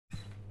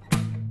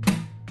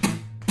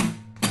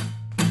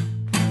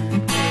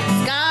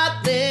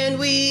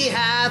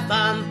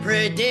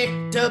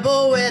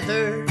unpredictable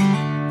weather.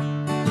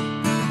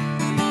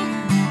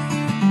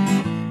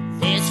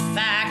 This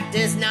fact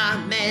is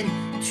not meant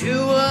to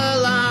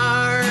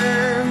alarm.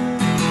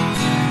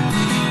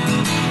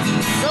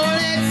 So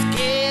let's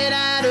get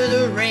out of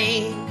the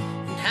rain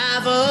and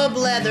have a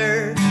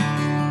blether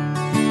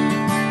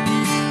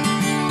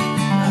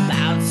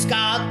about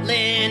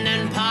Scotland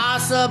and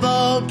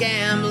possible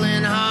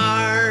gambling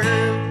harms.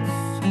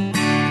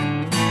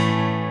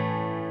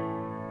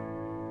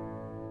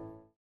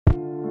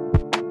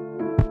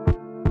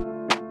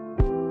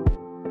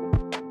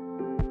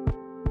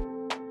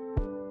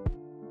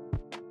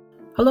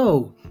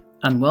 Hello,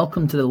 and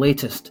welcome to the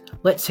latest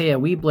Let's Hae a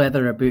Wee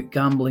Blether About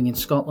Gambling in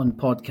Scotland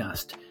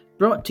podcast,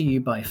 brought to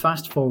you by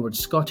Fast Forward's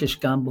Scottish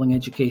Gambling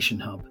Education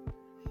Hub.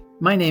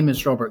 My name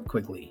is Robert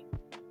Quigley.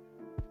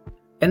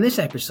 In this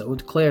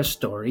episode, Claire's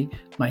story,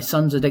 My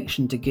Son's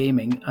Addiction to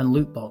Gaming and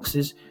Loot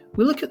Boxes,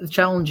 we look at the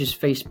challenges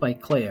faced by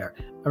Claire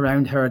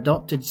around her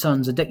adopted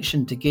son's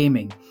addiction to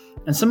gaming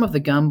and some of the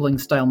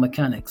gambling-style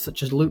mechanics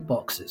such as loot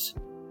boxes.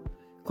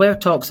 Claire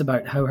talks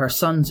about how her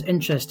son's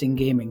interest in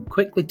gaming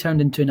quickly turned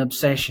into an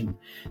obsession,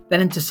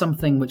 then into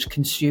something which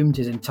consumed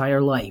his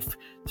entire life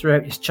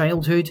throughout his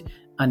childhood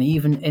and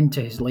even into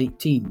his late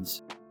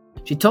teens.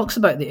 She talks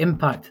about the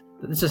impact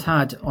that this has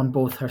had on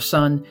both her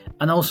son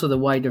and also the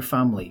wider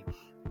family,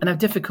 and how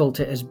difficult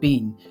it has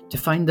been to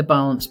find the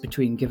balance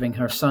between giving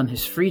her son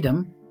his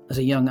freedom as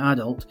a young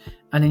adult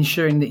and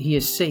ensuring that he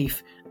is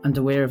safe and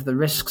aware of the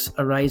risks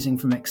arising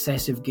from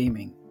excessive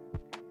gaming.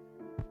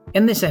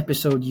 In this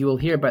episode, you will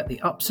hear about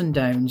the ups and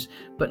downs,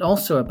 but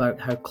also about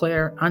how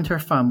Claire and her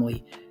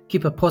family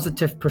keep a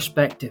positive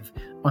perspective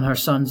on her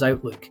son's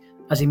outlook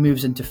as he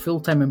moves into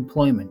full-time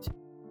employment.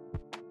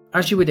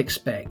 As you would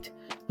expect,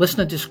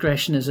 listener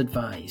discretion is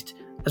advised,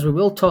 as we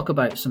will talk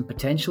about some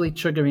potentially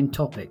triggering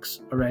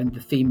topics around the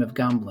theme of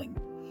gambling.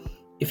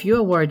 If you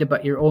are worried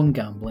about your own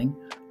gambling,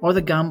 or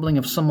the gambling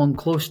of someone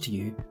close to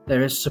you,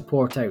 there is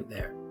support out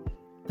there.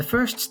 The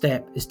first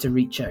step is to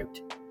reach out.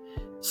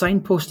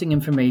 Signposting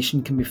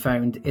information can be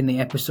found in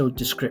the episode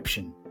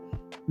description.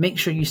 Make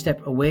sure you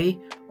step away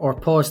or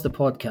pause the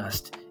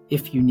podcast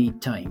if you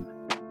need time.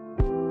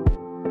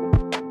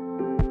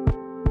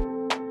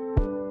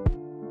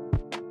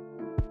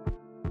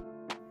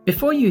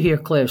 Before you hear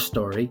Claire's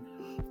story,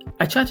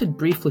 I chatted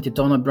briefly to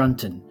Donna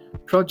Brunton,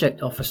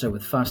 Project Officer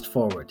with Fast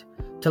Forward,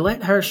 to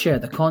let her share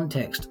the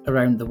context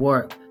around the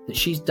work that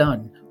she's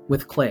done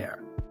with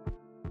Claire.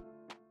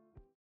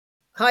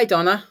 Hi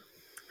Donna.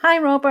 Hi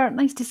Robert,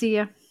 nice to see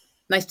you.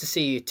 Nice to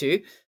see you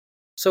too.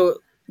 So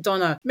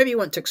Donna, maybe you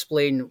want to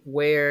explain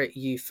where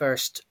you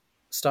first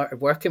started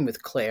working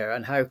with Claire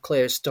and how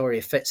Claire's story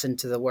fits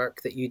into the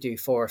work that you do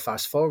for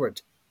Fast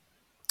Forward.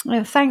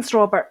 Thanks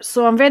Robert.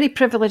 So I'm very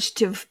privileged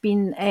to have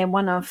been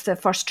one of the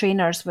first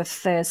trainers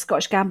with the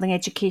Scottish Gambling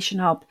Education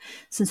Hub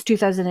since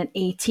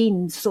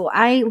 2018. So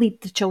I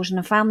lead the children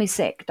and family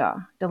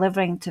sector,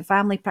 delivering to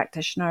family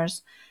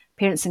practitioners,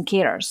 parents and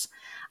carers.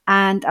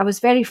 And I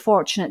was very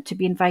fortunate to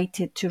be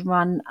invited to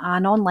run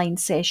an online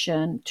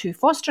session to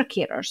foster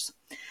carers.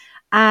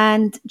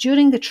 And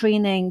during the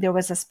training, there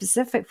was a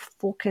specific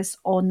focus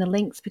on the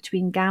links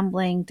between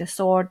gambling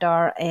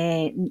disorder,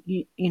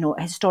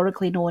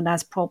 historically known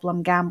as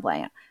problem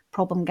gambling,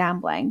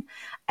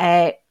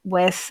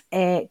 with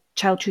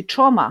childhood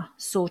trauma.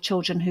 So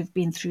children who've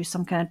been through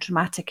some kind of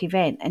traumatic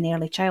event in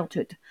early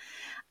childhood.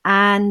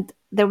 And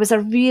there was a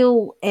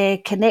real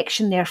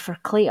connection there for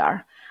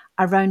Claire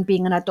around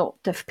being an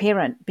adoptive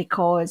parent,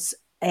 because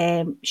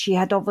she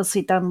had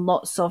obviously done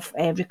lots of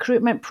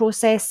recruitment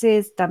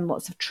processes, done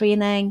lots of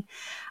training,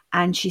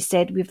 and she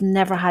said we've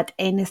never had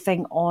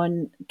anything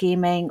on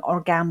gaming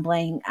or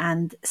gambling,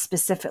 and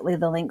specifically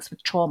the links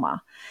with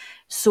trauma.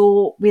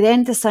 So we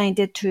then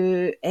decided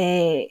to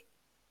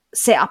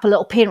set up a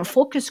little parent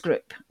focus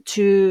group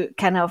to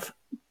kind of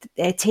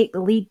take the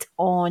lead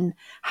on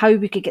how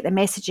we could get the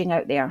messaging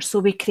out there. So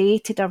we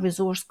created a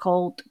resource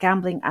called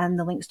Gambling and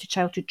the Links to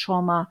Childhood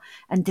Trauma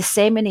and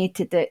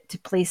disseminated it to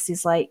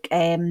places like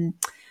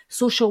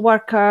social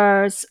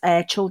workers,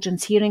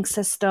 children's hearing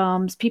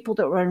systems, people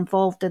that were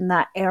involved in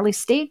that early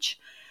stage,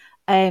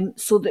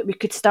 so that we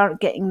could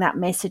start getting that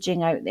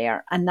messaging out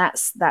there. And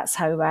that's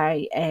how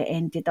I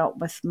ended up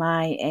with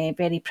my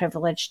very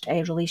privileged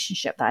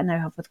relationship that I now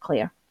have with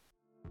Claire.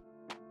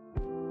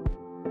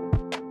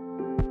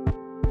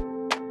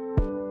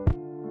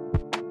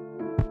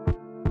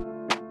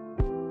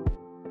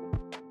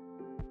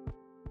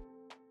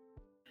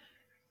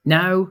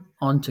 Now,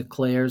 on to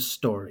Claire's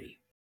story.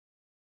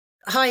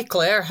 Hi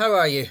Claire, how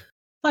are you?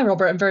 Hi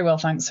Robert, I'm very well,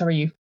 thanks. How are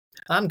you?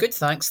 I'm good,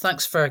 thanks.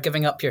 Thanks for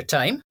giving up your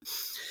time.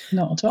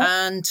 Not at all.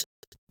 And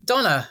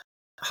Donna,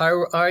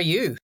 how are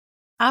you?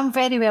 I'm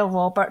very well,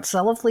 Robert. It's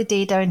a lovely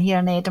day down here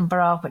in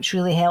Edinburgh, which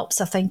really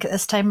helps, I think, at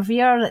this time of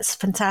year. It's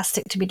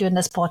fantastic to be doing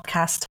this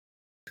podcast.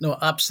 No,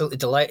 absolutely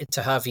delighted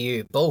to have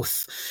you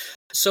both.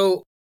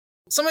 So,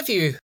 some of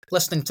you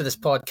listening to this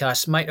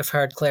podcast might have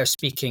heard Claire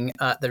speaking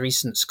at the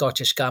recent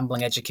Scottish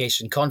Gambling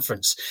Education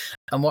Conference,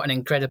 and what an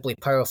incredibly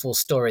powerful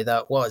story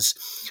that was.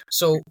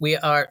 So we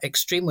are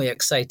extremely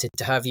excited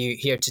to have you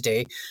here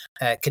today,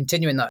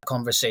 continuing that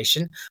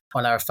conversation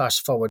on our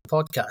Fast Forward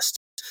podcast.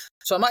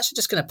 So I'm actually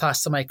just going to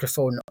pass the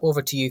microphone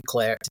over to you,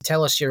 Claire, to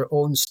tell us your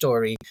own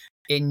story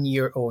in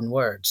your own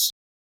words.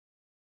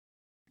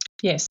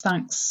 Yes,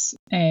 thanks,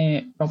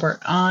 Robert.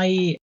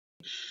 I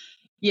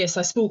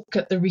spoke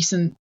at the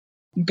recent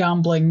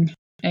gambling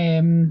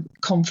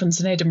conference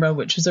in Edinburgh,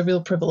 which was a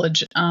real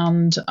privilege,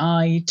 and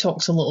I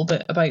talked a little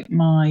bit about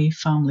my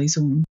family's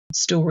own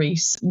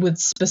stories with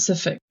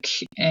specific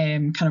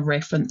kind of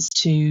reference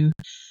to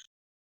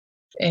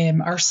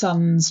our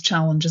son's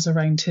challenges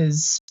around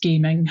his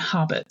gaming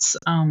habits,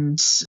 and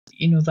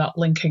that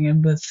linking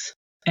in with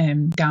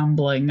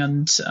gambling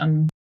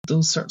and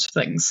those sorts of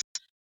things.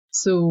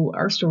 So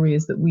our story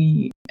is that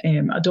we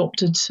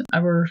adopted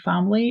our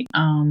family,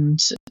 and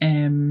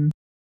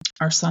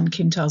our son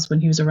came to us when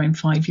he was around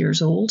 5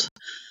 years old.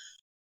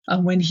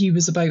 And when he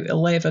was about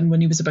 11, when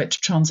he was about to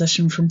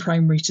transition from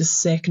primary to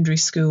secondary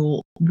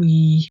school,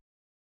 we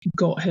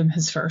got him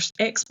his first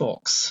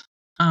Xbox.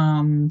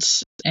 And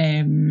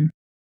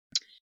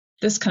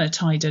this kind of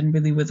tied in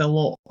really with a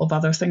lot of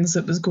other things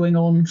that was going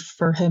on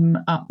for him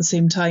at the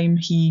same time.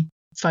 He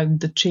found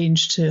the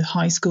change to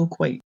high school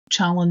quite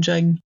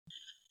challenging,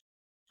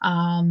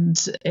 and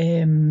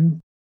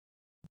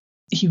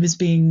he was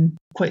being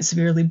quite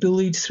severely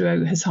bullied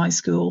throughout his high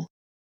school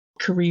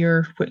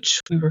career, which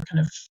we were kind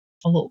of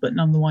a little bit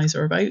none the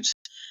wiser about.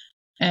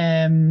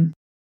 And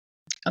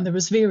there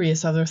was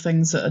various other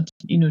things that had,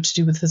 to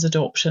do with his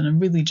adoption, and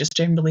really just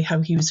generally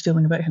how he was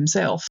feeling about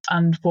himself.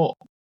 And what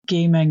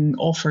gaming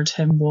offered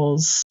him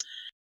was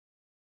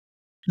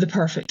the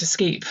perfect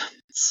escape.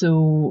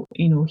 So,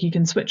 he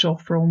can switch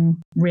off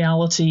from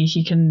reality,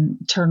 he can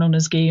turn on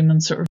his game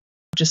and sort of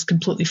just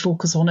completely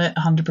focus on it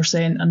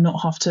 100% and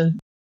not have to,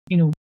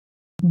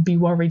 be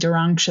worried or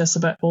anxious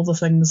about all the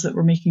things that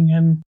were making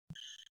him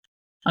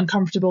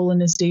uncomfortable in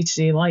his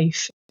day-to-day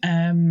life.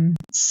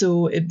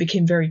 So it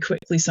became very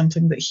quickly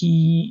something that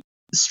he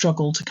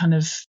struggled to kind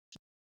of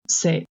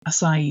set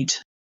aside.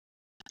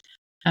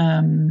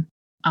 And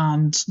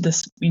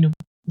this,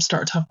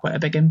 started to have quite a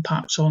big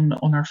impact on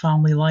our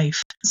family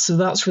life. So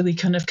that's really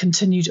kind of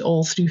continued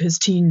all through his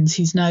teens.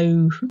 He's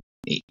now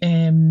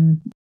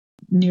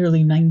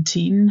nearly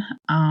 19,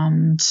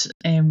 and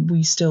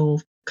we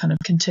still kind of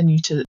continue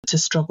to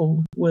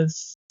struggle with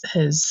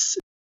his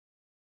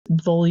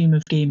volume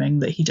of gaming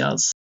that he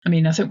does. I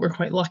mean, I think we're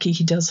quite lucky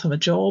he does have a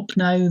job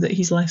now that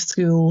he's left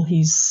school.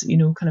 He's,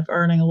 kind of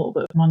earning a little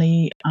bit of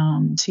money,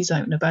 and he's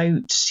out and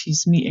about,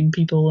 he's meeting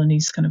people, and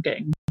he's kind of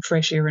getting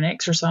fresh air and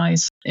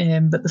exercise.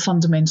 But the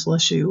fundamental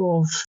issue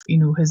of,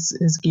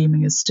 his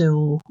gaming is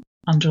still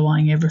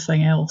underlying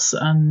everything else.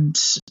 And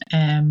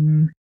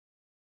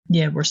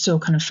we're still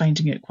kind of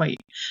finding it quite,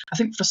 I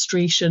think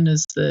frustration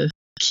is the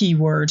key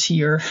word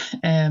here.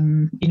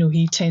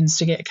 He tends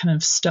to get kind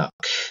of stuck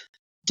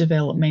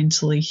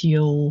developmentally.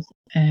 He'll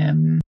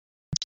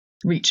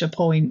reach a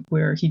point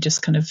where he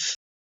just kind of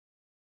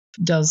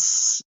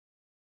does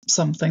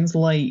some things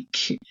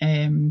like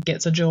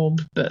gets a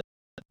job, but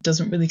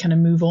doesn't really kind of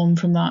move on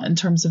from that in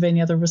terms of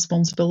any other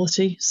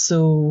responsibility.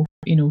 So,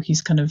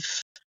 he's kind of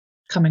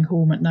coming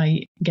home at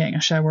night, getting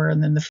a shower,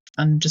 and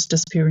then just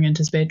disappearing into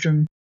his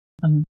bedroom,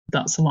 and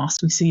that's the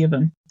last we see of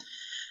him.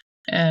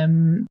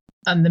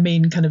 And the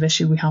main kind of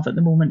issue we have at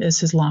the moment is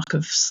his lack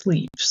of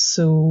sleep.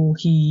 So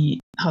he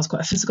has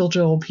got a physical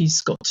job,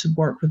 he's got to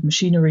work with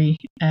machinery,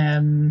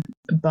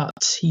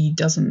 but he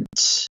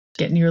doesn't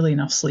get nearly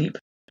enough sleep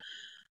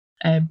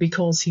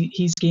because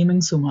he's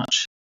gaming so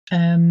much.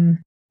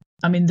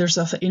 I mean, there's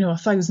a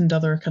 1,000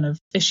 other kind of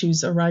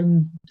issues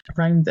around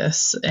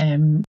this,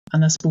 and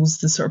I suppose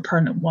the sort of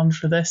pertinent one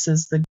for this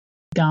is the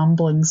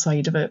gambling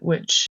side of it,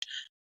 which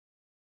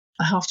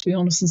I have to be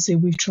honest and say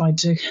we've tried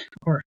to,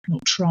 or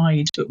not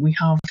tried, but we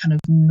have kind of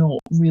not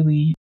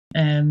really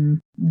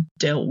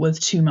dealt with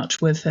too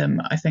much with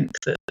him. I think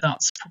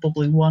that's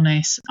probably one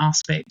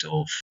aspect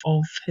of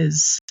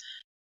his,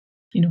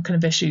 kind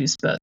of issues.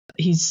 But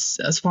he's,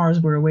 as far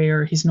as we're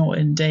aware, he's not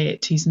in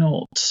debt. He's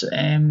not,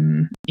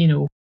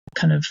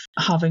 kind of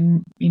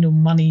having,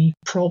 money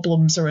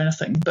problems or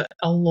anything. But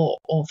a lot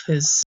of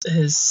his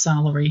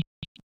salary,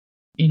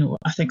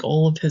 I think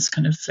all of his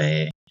kind of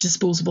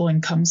disposable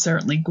income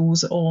certainly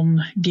goes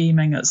on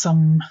gaming at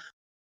some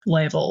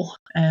level,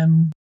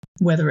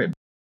 whether it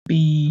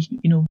be,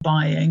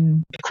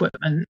 buying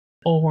equipment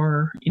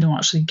or,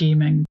 actually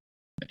gaming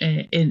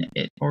in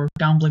it, or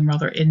gambling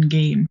rather in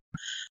game.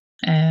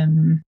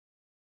 And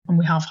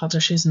we have had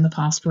issues in the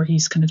past where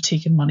he's kind of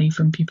taken money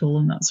from people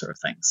and that sort of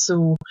thing.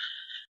 So,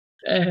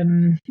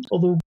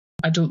 although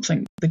I don't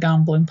think the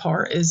gambling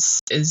part is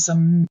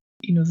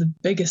the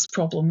biggest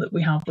problem that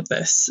we have with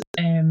this,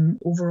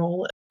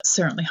 overall it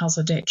certainly has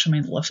a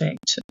detrimental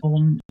effect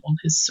on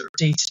his sort of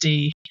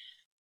day-to-day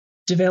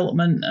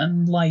development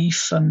and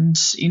life, and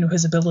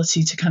his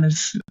ability to kind of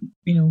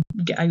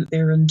get out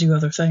there and do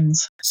other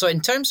things. So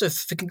in terms of,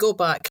 if we can go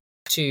back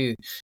to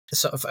the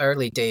sort of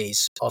early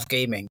days of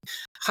gaming,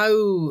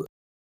 how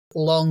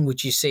long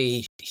would you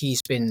say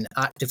he's been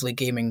actively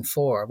gaming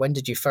for? When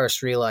did you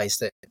first realise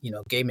that,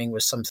 gaming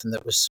was something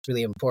that was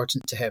really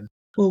important to him?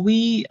 Well,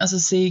 we, as I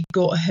say,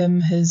 got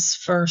him his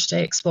first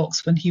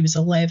Xbox when he was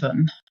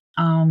 11,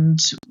 and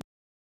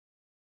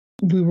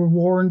we were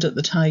warned at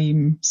the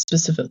time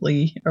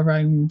specifically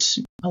around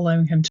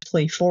allowing him to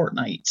play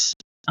Fortnite.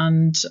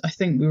 And I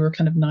think we were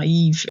kind of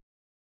naive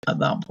at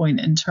that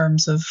point in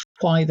terms of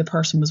why the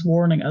person was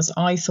warning us.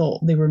 I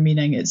thought they were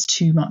meaning it's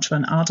too much of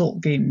an adult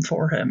game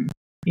for him,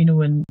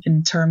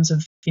 in terms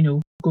of,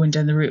 going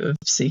down the route of,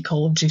 say,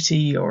 Call of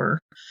Duty or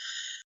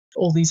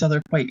all these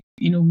other quite,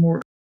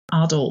 more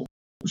adult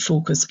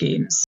focused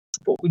games.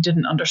 What we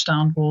didn't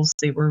understand was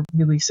they were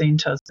really saying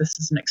to us, this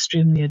is an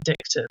extremely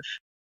addictive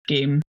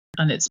game,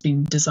 and it's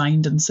been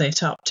designed and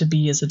set up to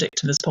be as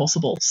addictive as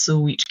possible.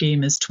 So each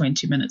game is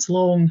 20 minutes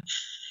long.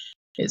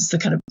 It's the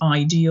kind of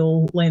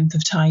ideal length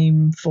of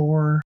time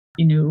for,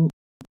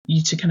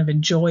 you to kind of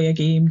enjoy a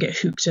game, get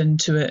hooked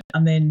into it,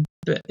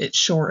 but it's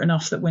short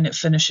enough that when it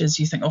finishes,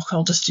 you think,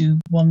 I'll just do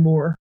one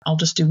more, I'll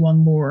just do one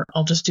more.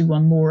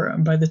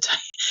 And by the time,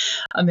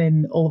 and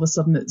then all of a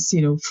sudden it's,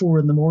 4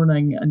 a.m.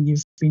 and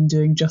you've been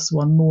doing just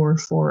one more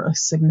for a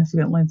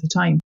significant length of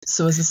time.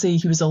 So as I say,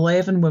 he was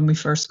 11 when we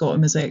first got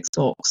him his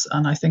Xbox,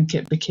 and I think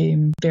it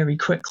became very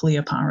quickly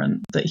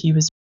apparent that he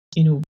was,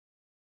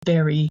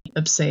 very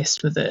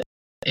obsessed with it.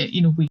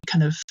 We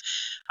kind of,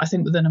 I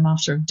think within a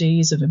matter of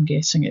days of him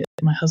getting it,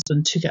 my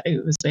husband took it out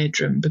of his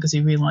bedroom because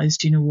he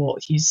realised,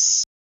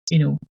 he's,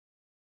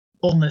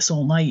 on this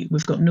all night.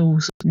 We've got no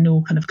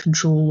kind of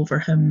control over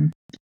him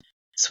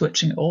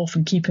switching it off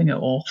and keeping it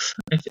off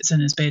if it's in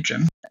his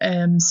bedroom.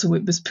 So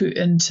it was put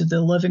into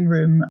the living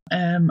room,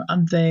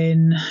 and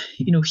then,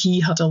 he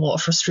had a lot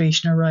of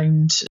frustration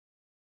around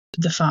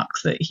the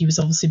fact that he was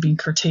obviously being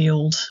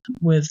curtailed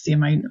with the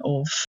amount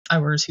of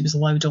hours he was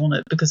allowed on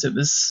it, because it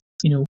was,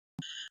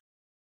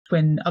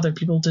 when other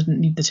people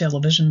didn't need the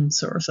television,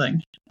 sort of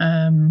thing.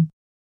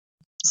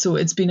 So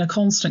it's been a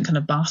constant kind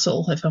of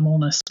battle, if I'm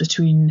honest,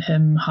 between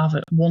him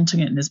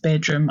wanting it in his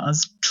bedroom,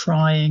 as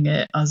trying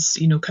it, as,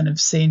 kind of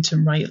saying to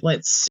him, right,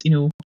 let's,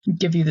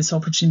 give you this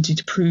opportunity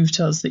to prove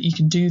to us that you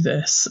can do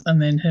this,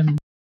 and then him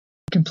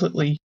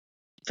completely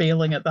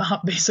failing at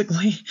that,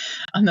 basically,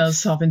 and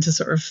us having to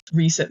sort of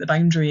reset the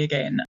boundary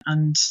again.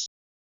 And,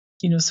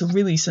 so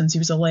really since he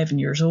was 11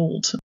 years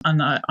old,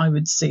 and I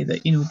would say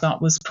that,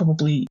 that was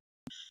probably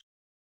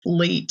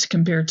late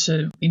compared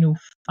to,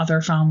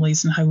 other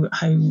families, and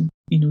how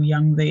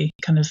young they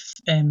kind of,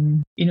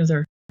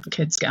 their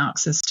kids get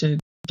access to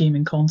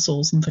gaming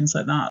consoles and things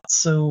like that.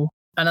 So,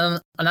 and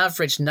on an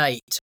average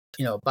night,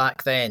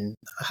 back then,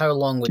 how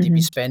long would he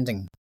be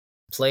spending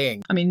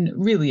playing? I mean,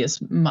 really as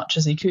much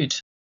as he could.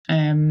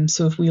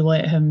 So if we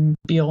let him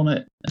be on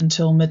it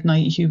until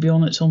midnight, he would be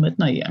on it till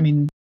midnight. I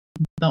mean,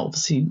 that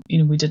obviously,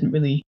 we didn't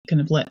really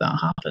kind of let that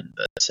happen,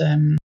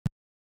 but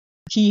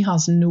he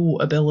has no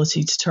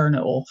ability to turn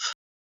it off.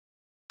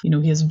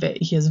 He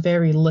has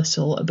very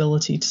little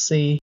ability to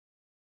say,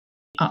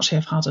 actually,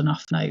 I've had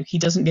enough now. He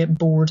doesn't get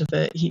bored of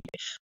it.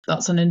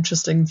 That's an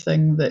interesting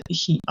thing that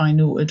I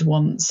noted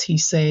once. He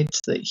said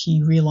that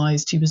he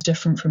realised he was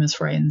different from his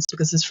friends,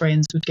 because his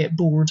friends would get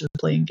bored of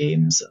playing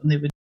games and they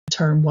would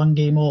turn one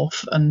game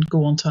off and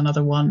go on to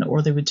another one,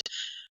 or they would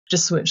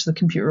just switch the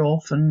computer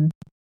off and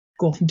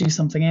go off and do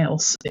something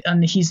else.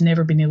 And he's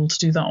never been able to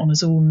do that on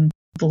his own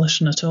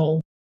volition at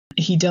all.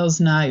 He does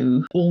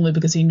now, only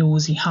because he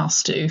knows he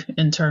has to,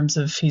 in terms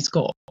of he's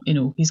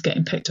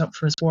getting picked up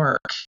for his work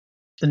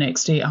the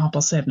next day at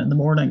 7:30 in the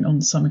morning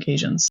on some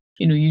occasions.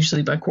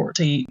 Usually by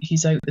 7:45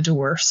 he's out the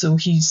door. So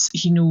he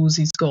knows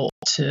he's got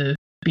to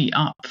be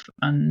up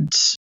and,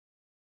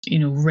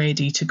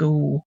 ready to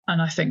go.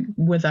 And I think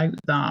without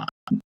that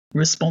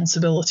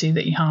responsibility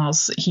that he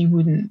has, he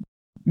wouldn't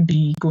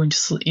be going to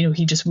sleep.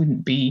 He just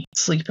wouldn't be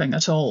sleeping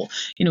at all.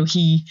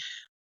 He,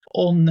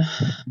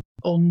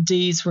 on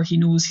days where he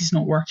knows he's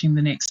not working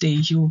the next day,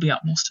 he will be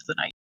up most of the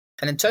night.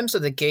 And in terms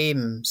of the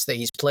games that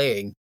he's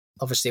playing,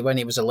 obviously when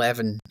he was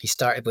 11, he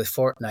started with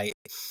Fortnite.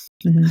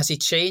 Mm-hmm. Has he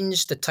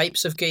changed the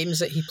types of games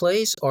that he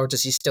plays, or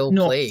does he still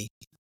play?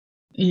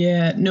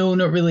 Yeah, no,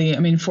 not really. I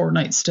mean,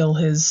 Fortnite's still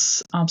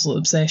his absolute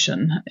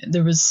obsession.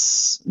 There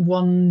was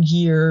one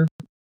year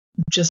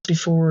just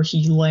before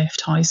he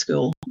left high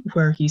school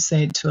where he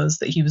said to us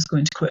that he was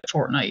going to quit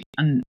Fortnite.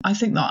 And I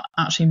think that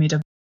actually made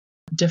a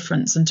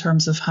difference in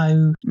terms of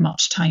how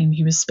much time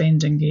he was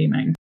spending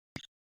gaming.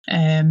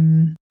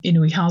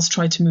 He has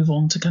tried to move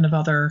on to kind of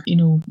other,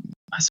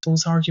 I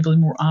suppose arguably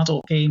more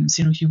adult games.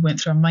 He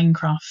went through a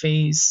Minecraft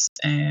phase.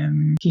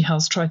 He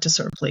has tried to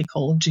sort of play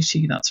Call of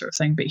Duty, that sort of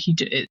thing, but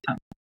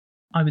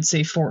I would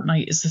say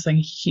Fortnite is the thing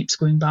he keeps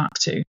going back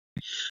to.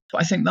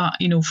 But I think that,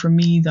 for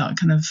me, that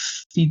kind of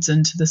feeds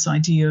into this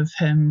idea of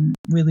him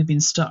really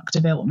being stuck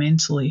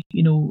developmentally,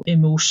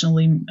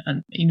 emotionally,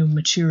 and,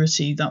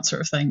 maturity, that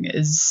sort of thing.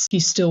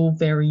 He's still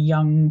very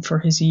young for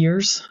his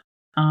years.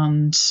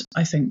 And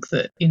I think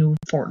that,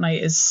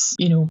 Fortnite is,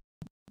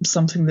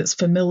 something that's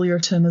familiar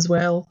to him as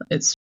well.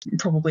 It's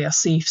probably a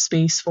safe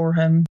space for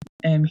him.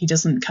 He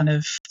doesn't kind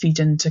of feed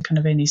into kind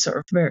of any sort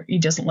of he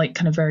doesn't like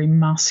kind of very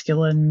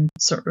masculine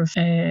sort of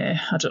I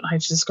don't know how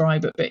to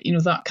describe it, but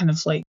that kind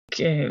of like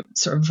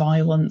sort of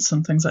violence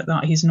and things like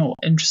that he's not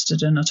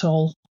interested in at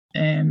all.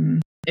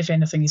 If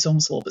anything, he's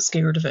almost a little bit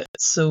scared of it.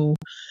 So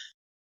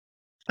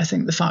I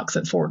think the fact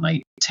that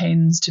Fortnite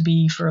tends to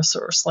be for a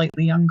sort of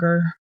slightly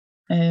younger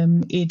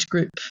age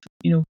group,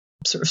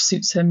 sort of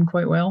suits him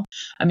quite well.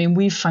 I mean,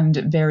 we've found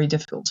it very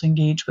difficult to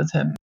engage with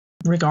him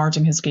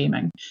regarding his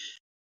gaming.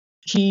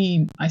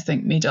 He, I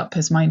think, made up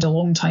his mind a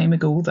long time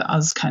ago that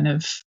us kind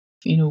of,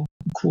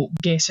 quote,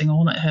 getting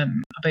on at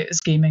him about his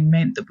gaming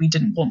meant that we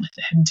didn't want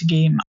him to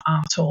game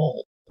at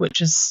all,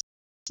 which is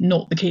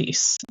not the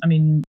case. I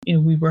mean,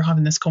 we were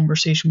having this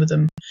conversation with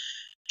him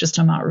just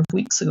a matter of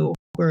weeks ago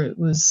where it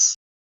was,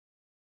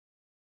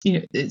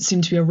 it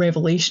seemed to be a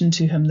revelation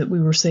to him that we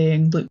were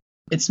saying, look,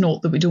 it's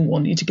not that we don't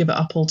want you to give it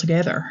up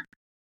altogether.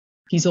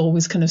 He's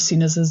always kind of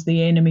seen us as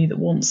the enemy that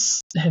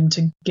wants him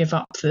to give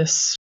up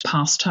this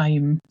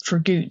pastime for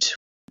good.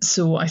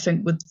 So I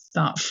think with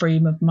that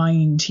frame of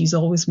mind, he's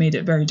always made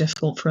it very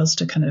difficult for us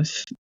to kind of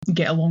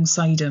get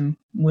alongside him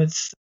with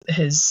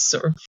his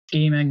sort of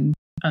gaming.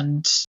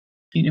 And,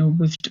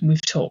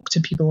 we've talked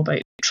to people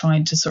about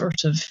trying to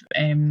sort of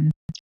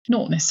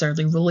not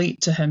necessarily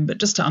relate to him, but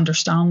just to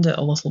understand it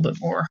a little bit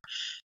more.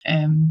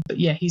 But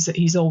yeah,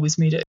 he's always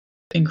made it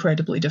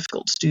incredibly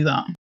difficult to do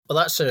that. Well,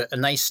 that's a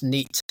nice,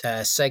 neat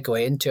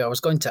segue into. I was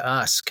going to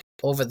ask,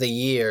 over the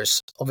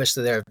years,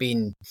 obviously there have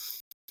been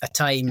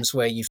times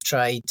where you've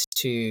tried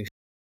to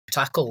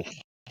tackle,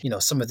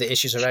 some of the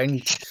issues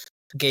around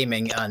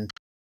gaming. And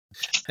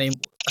I mean,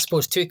 I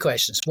suppose two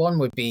questions. One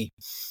would be,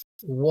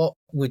 what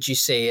would you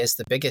say is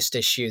the biggest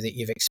issue that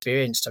you've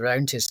experienced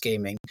around his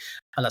gaming?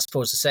 And I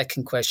suppose the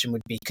second question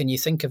would be, can you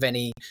think of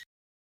any,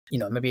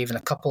 maybe even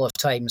a couple of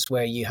times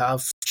where you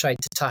have tried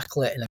to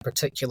tackle it in a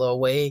particular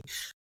way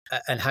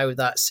and how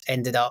that's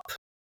ended up,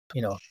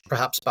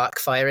 perhaps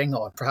backfiring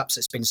or perhaps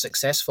it's been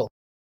successful?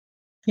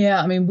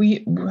 Yeah, I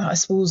mean, I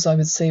suppose I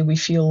would say we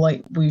feel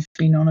like we've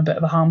been on a bit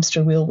of a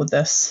hamster wheel with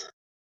this.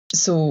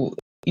 So,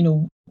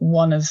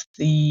 one of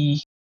the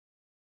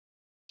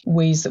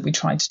ways that we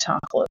tried to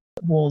tackle it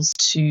was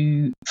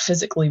to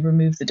physically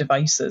remove the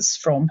devices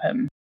from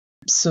him.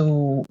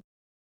 So,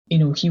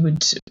 we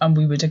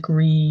would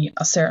agree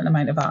a certain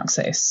amount of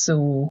access.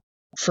 So,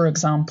 for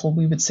example,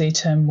 we would say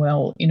to him,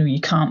 well, you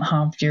can't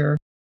have your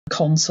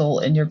console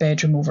in your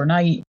bedroom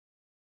overnight.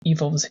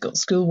 You've obviously got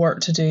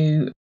schoolwork to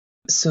do,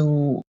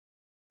 so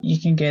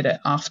you can get it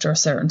after a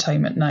certain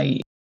time at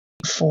night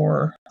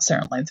for a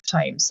certain length of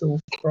time. So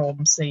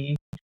from, say,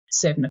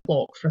 7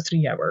 o'clock for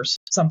 3 hours,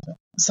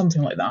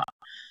 something like that.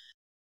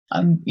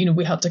 And,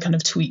 we had to kind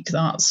of tweak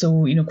that.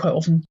 So, quite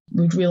often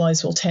we'd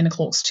realise, well, 10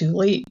 o'clock's too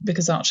late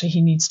because actually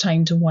he needs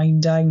time to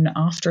wind down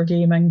after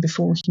gaming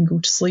before he can go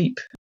to sleep.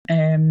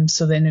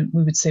 So then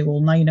we would say,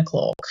 well, 9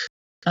 o'clock.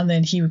 And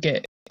then he would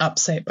get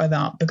upset by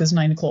that because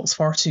 9 o'clock's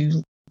far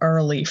too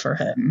early for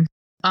him.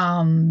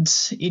 And,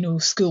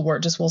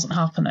 schoolwork just wasn't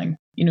happening.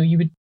 You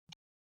would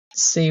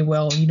say,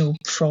 well,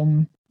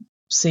 from,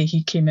 say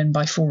he came in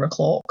by 4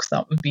 o'clock,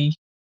 that would be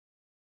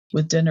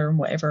with dinner and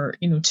whatever,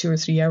 2 or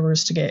 3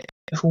 hours to get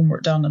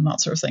homework done and that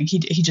sort of thing. He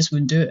just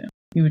wouldn't do it.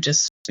 He would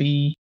just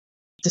be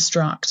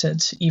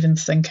distracted, even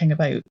thinking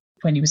about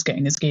when he was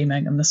getting his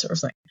gaming and this sort of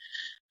thing.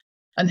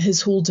 And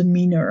his whole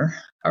demeanour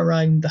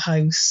around the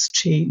house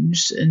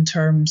changed in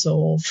terms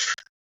of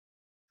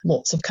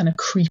lots of kind of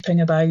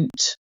creeping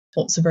about,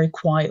 lots of very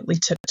quietly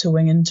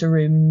tiptoeing into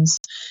rooms.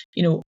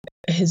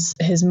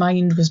 His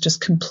mind was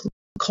just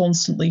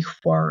constantly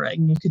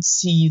whirring. You could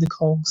see the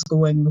cogs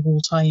going the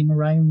whole time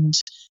around,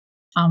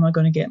 am I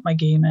going to get my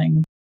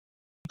gaming?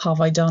 Have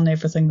I done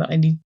everything that I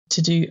need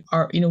to do?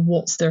 Or,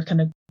 what's there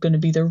kind of going to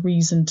be the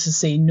reason to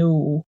say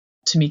no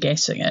to me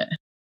getting it?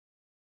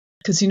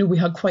 Because, we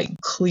had quite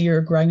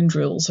clear ground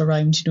rules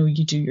around,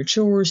 you do your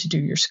chores, you do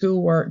your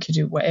schoolwork, you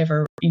do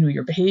whatever,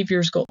 your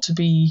behaviour's got to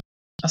be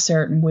a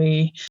certain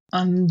way.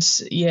 And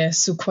yeah,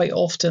 so quite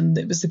often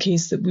it was the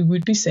case that we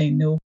would be saying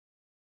no.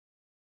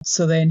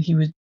 So then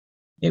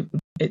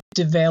it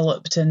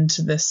developed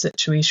into this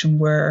situation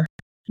where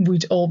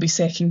we'd all be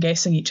second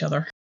guessing each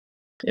other,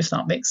 if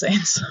that makes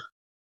sense.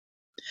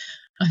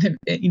 And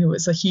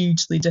it's a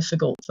hugely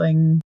difficult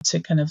thing to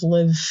kind of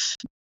live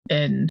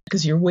in,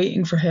 because you're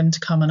waiting for him to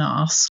come and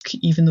ask,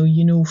 even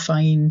though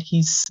fine,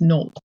 he's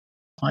not,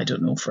 I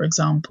don't know, for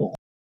example,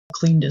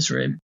 cleaned his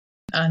room.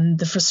 And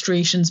the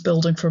frustration's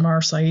building from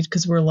our side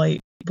because we're like,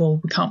 well,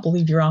 we can't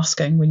believe you're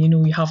asking when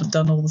you haven't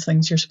done all the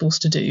things you're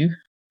supposed to do.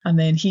 And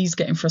then he's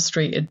getting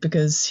frustrated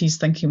because he's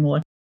thinking, well,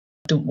 I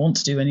don't want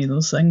to do any of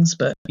those things,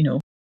 but,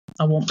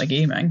 I want my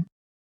gaming.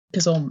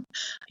 Because,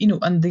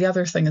 and the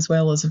other thing as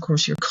well is, of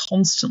course, you're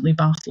constantly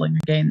battling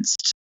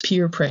against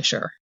peer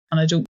pressure. And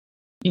I don't,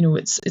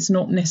 it's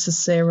not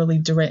necessarily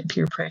direct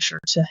peer pressure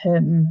to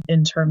him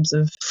in terms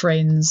of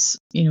friends,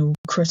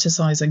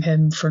 criticising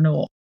him for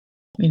not,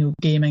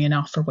 gaming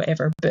enough or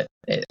whatever. But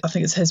I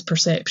think it's his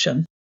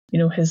perception,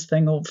 his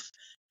thing of,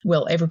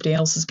 well, everybody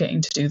else is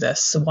getting to do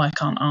this, so why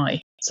can't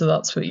I? So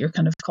that's what you're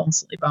kind of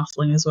constantly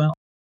battling as well.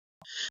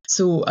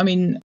 So, I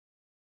mean,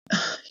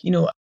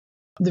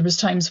 there was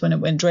times when it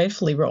went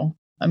dreadfully wrong.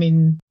 I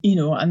mean,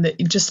 and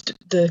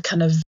the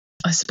kind of,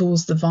 I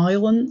suppose, the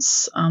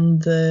violence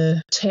and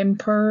the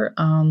temper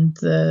and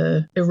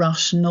the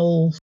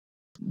irrational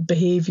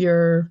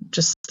behaviour,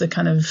 just the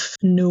kind of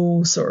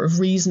no sort of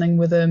reasoning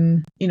with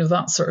him,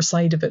 that sort of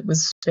side of it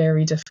was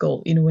very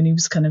difficult, when he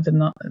was kind of in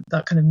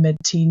that kind of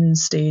mid-teen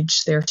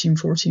stage, 13,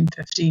 14,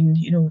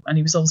 15, and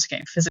he was obviously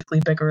getting physically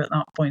bigger at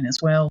that point as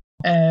well.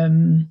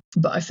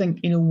 But I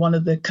think, one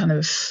of the kind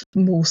of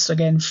most,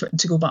 again,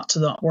 to go back to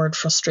that word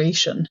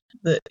frustration,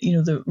 that,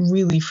 the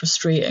really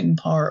frustrating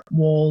part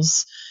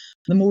was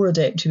the more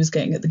adept he was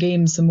getting at the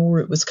games, the more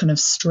it was kind of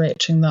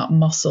stretching that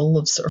muscle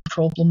of sort of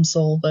problem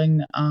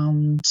solving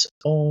and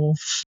of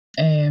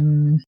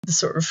the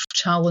sort of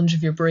challenge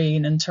of your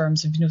brain in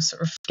terms of,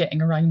 sort of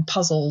getting around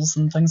puzzles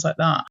and things like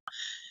that.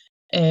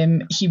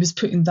 He was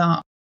putting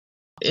that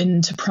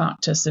into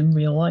practice in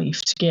real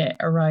life to get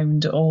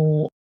around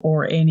all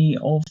or any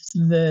of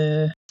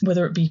the,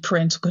 whether it be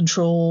parental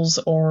controls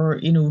or,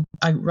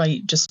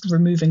 outright just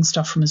removing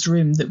stuff from his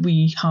room that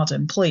we had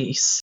in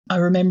place. I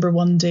remember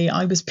one day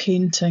I was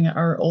painting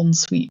our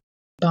ensuite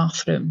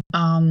bathroom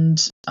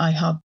and I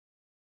had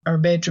our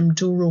bedroom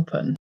door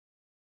open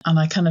and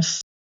I kind of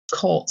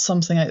caught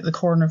something out of the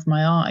corner of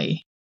my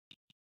eye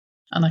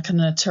and I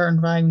kind of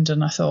turned round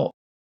and I thought,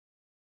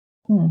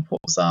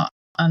 what was that?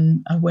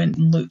 And I went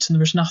and looked and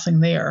there was nothing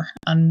there.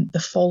 And the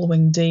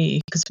following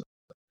day, because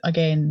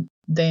again,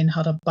 then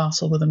had a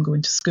battle with him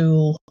going to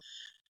school.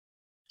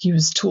 He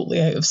was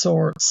totally out of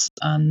sorts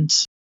and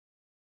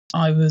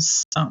I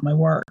was at my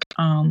work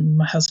and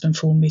my husband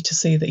phoned me to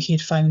say that he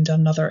had found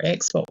another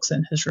Xbox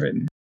in his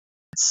room.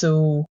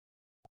 So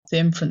the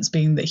inference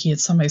being that he had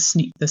somehow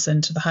sneaked this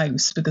into the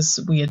house because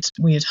we had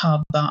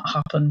that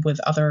happen with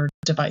other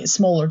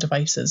smaller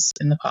devices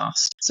in the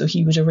past. So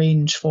he would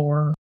arrange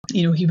for,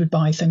 he would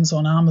buy things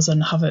on Amazon,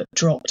 have it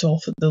dropped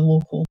off at the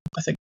local,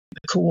 I think,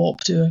 the co-op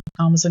to an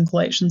Amazon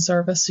collection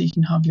service, so you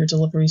can have your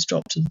deliveries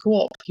dropped to the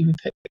co-op. He would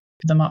pick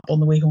them up on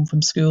the way home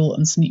from school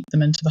and sneak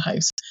them into the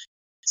house.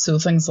 So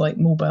things like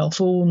mobile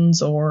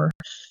phones or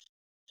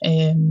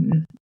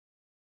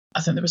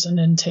I think there was a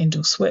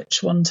Nintendo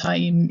Switch one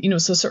time,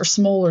 so sort of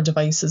smaller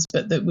devices,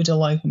 but that would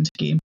allow him to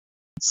game.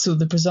 So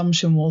the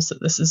presumption was that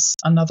this is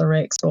another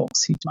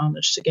Xbox he'd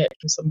managed to get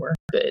from somewhere,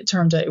 but it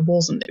turned out it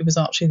wasn't. It was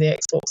actually the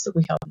Xbox that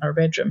we had in our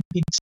bedroom.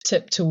 He'd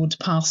tiptoed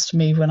past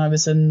me when I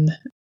was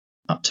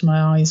up to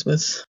my eyes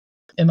with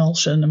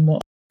emulsion and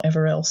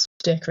whatever else,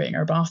 decorating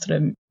our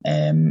bathroom,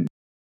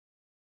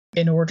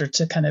 in order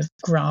to kind of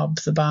grab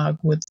the bag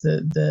with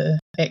the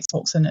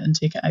Xbox in it and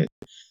take it out,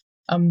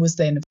 and was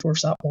then, of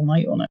course, up all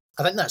night on it.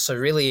 I think that's a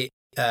really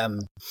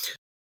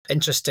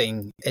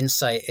interesting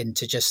insight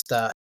into just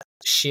that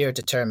sheer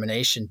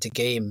determination to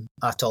game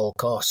at all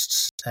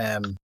costs.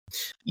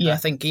 I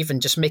think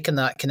even just making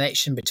that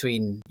connection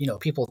between,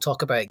 people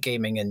talk about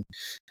gaming and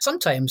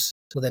sometimes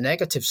with a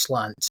negative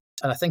slant.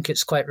 And I think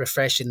it's quite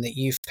refreshing that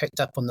you've picked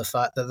up on the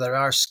fact that there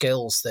are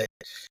skills that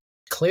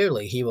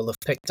clearly he will have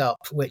picked up,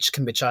 which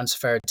can be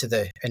transferred to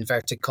the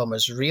inverted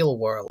commas real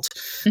world.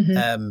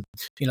 Mm-hmm.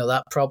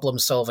 That problem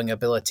solving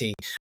ability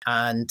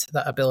and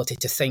that ability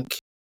to think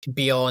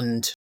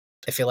beyond,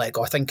 if you like,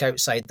 or think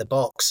outside the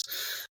box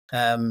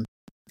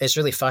is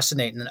really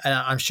fascinating. And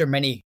I'm sure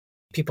many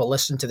people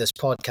listening to this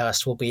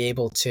podcast will be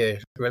able to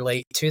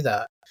relate to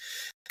that.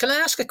 Can I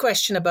ask a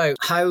question about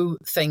how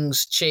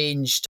things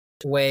changed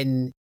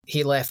when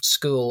he left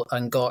school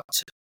and got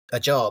a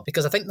job?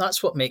 Because I think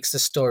that's what makes the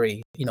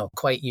story,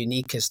 quite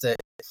unique, is that,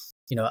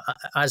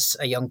 as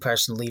a young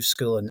person leaves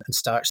school and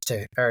starts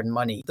to earn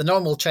money, the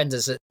normal trend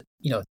is that,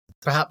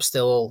 perhaps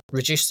they'll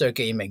reduce their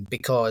gaming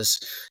because,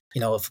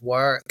 of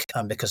work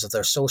and because of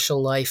their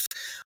social life.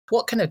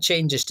 What kind of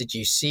changes did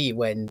you see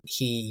when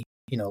he,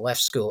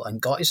 left school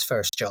and got his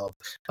first job,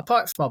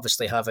 apart from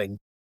obviously having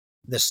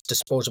this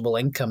disposable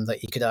income that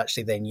he could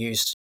actually then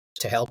use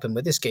to help him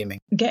with his gaming?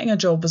 Getting a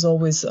job was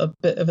always a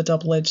bit of a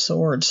double-edged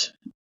sword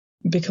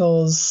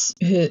because,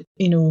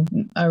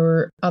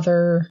 our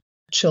other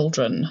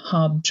children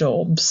had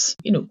jobs,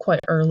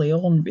 quite early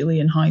on, really,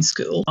 in high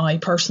school. I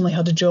personally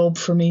had a job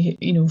for me,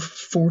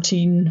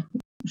 14,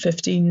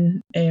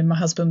 15. My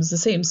husband was the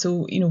same.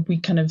 So, we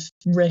kind of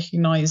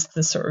recognised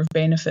the sort of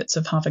benefits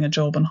of having a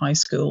job in high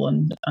school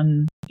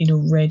and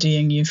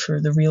readying you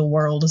for the real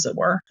world, as it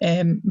were.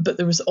 But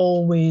there was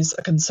always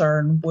a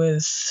concern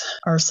with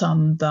our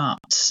son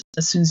that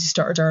as soon as he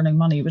started earning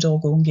money, it would all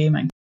go on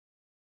gaming.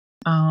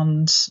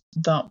 And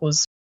that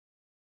was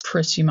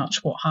pretty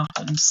much what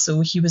happened.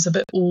 So he was a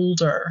bit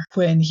older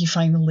when he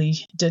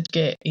finally did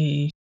get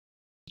a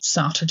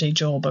Saturday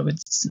job,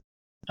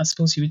 I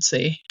suppose you would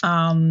say.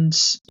 And,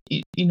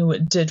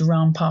 it did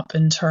ramp up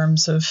in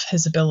terms of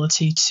his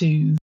ability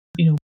to,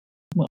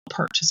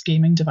 purchase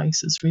gaming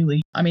devices,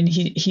 really. I mean,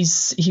 he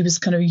was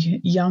kind of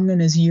young in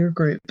his year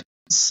group.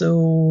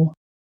 So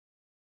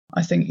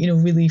I think,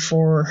 really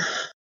for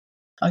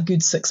a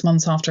good 6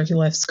 months after he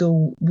left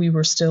school, we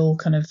were still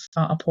kind of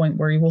at a point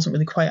where he wasn't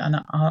really quite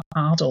an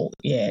adult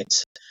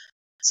yet.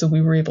 So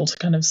we were able to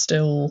kind of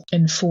still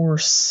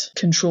enforce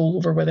control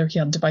over whether he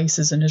had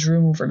devices in his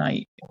room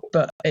overnight.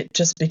 But it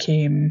just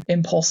became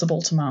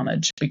impossible to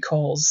manage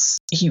because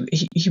he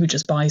would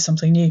just buy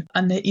something new.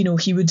 And,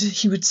 he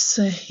would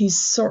say he's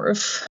sort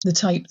of the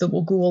type that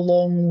will go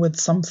along with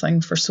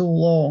something for so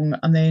long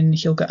and then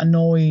he'll get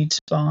annoyed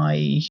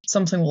by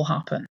something will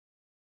happen.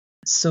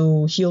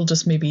 So he'll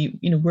just maybe,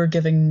 we're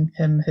giving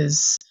him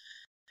his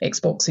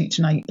Xbox each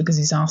night because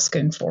he's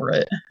asking for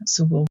it.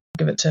 So we'll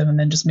give it to him and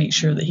then just make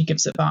sure that he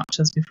gives it back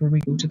to us before we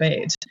go to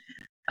bed.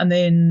 And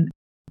then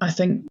I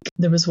think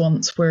there was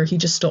once where he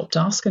just stopped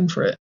asking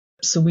for it.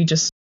 So we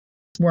just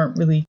weren't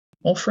really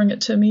offering it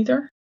to him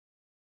either.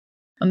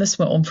 And this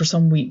went on for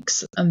some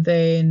weeks. And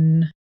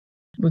then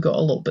we got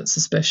a little bit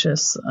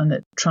suspicious and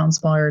it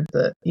transpired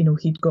that,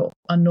 he'd got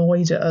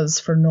annoyed at us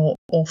for not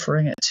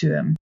offering it to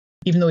him,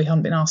 even though he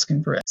hadn't been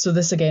asking for it. So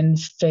this again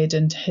fed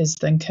into his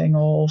thinking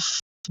of,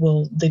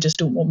 well, they just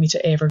don't want me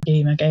to ever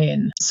game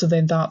again. So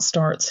then that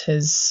starts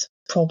his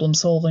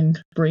problem-solving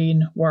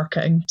brain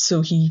working.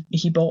 So he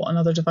bought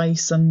another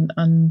device and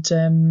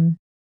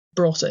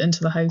brought it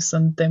into the house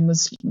and then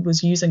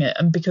was using it.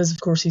 And because, of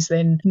course, he's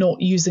then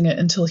not using it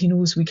until he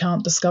knows we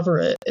can't discover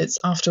it, it's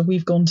after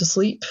we've gone to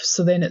sleep.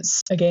 So then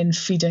it's, again,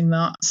 feeding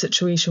that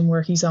situation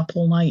where he's up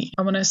all night.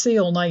 And when I say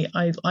all night,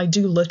 I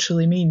do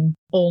literally mean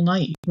all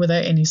night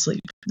without any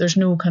sleep. There's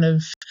no kind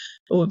of,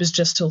 it was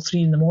just till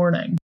 3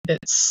 a.m.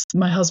 It's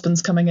my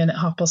husband's coming in at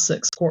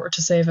 6:30,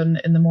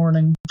 7:15 in the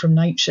morning from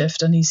night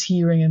shift, and he's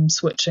hearing him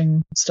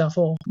switching stuff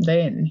off.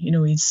 Then,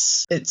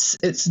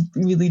 it's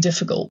really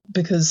difficult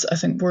because I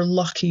think we're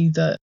lucky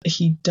that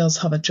he does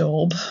have a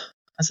job,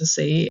 as I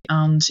say,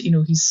 and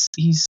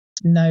he's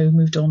now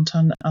moved on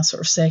to a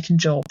sort of second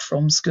job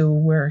from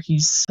school where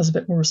he's has a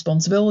bit more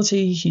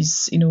responsibility.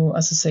 He's,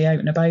 as I say, out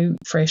and about,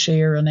 fresh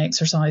air and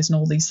exercise and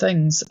all these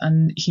things.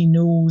 And he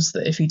knows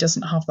that if he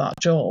doesn't have that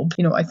job,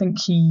 I think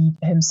he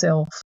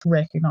himself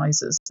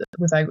recognises that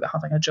without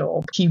having a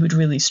job, he would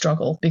really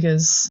struggle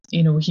because,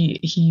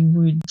 he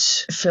would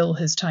fill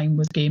his time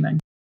with gaming.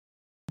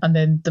 And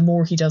then the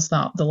more he does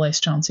that, the less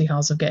chance he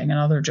has of getting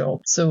another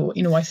job. So,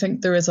 I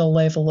think there is a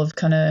level of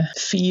kind of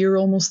fear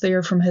almost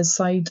there from his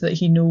side that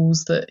he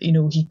knows that,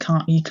 he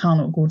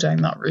cannot go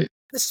down that route.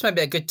 This might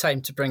be a good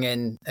time to bring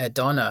in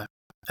Donna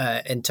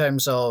in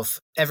terms of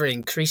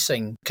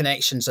ever-increasing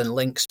connections and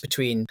links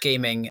between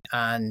gaming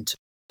and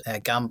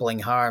gambling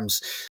harms.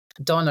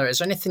 Donna, is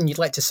there anything you'd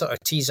like to sort of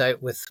tease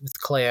out with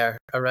Claire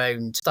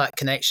around that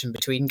connection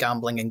between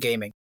gambling and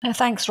gaming?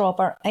 Thanks,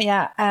 Robert.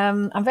 Yeah,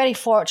 I'm very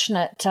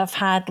fortunate to have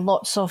had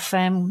lots of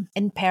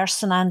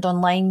in-person and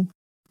online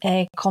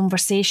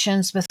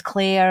conversations with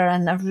Claire,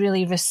 and I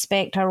really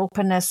respect her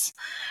openness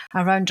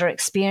around her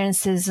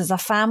experiences as a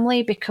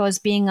family, because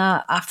being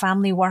a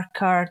family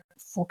worker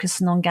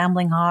focusing on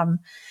gambling harm,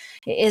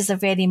 it is a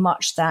very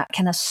much that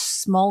kind of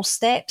small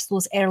steps,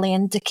 those early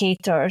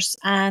indicators.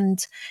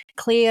 And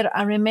Claire,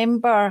 I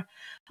remember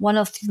one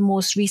of the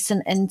most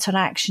recent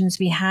interactions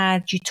we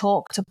had, you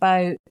talked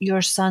about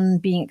your son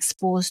being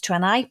exposed to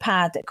an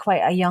iPad at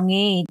quite a young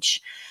age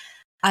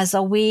as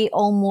a way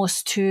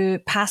almost to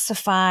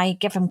pacify,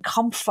 give him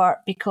comfort,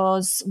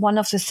 because one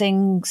of the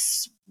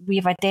things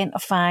we've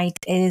identified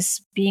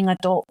is being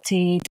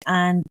adopted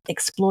and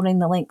exploring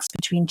the links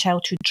between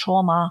childhood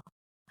trauma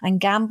and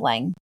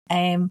gambling,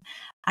 and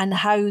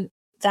how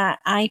that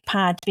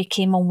iPad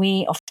became a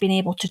way of being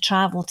able to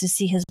travel to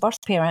see his birth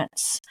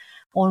parents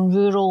on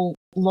rural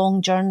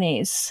long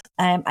journeys,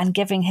 and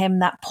giving him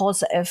that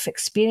positive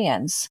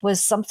experience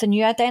was something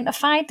you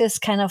identified as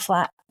kind of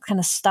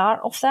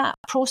start of that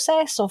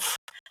process of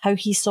how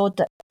he saw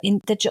in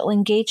digital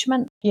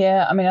engagement.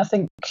 Yeah, I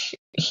think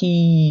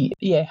he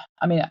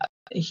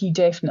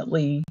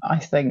definitely, I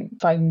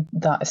think, found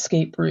that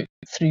escape route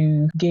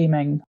through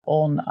gaming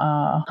on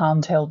a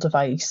handheld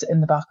device in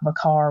the back of a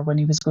car when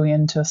he was going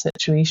into a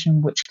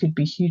situation which could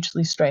be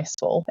hugely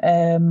stressful.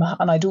 And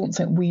I don't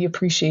think we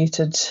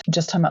appreciated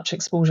just how much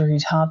exposure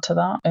he'd had to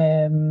that.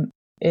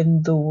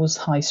 In those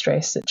high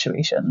stress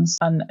situations.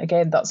 And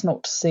again, that's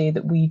not to say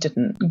that we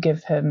didn't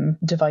give him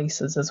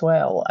devices as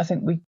well. I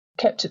think we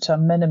kept it to a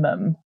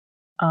minimum,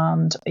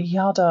 and he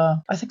had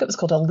I think it was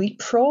called a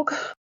Leapfrog.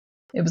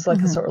 It was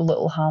like a sort of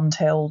little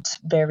handheld,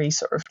 very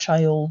sort of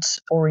child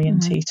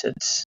orientated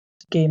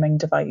gaming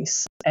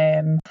device.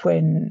 When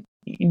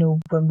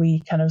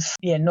we kind of,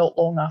 not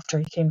long after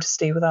he came to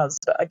stay with us.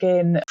 But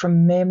again,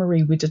 from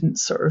memory, we didn't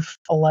sort of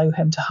allow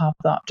him to have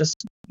that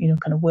just,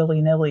 kind of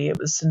willy-nilly. It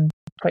was in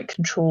quite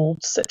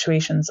controlled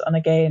situations. And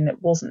again, it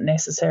wasn't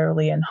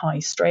necessarily in high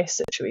stress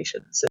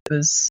situations. It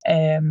was,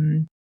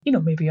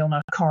 maybe on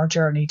a car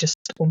journey, just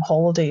to go on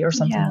holiday or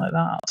something like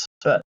that.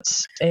 But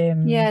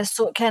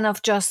so it kind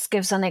of just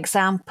gives an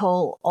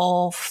example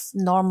of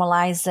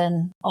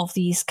normalising of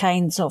these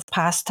kinds of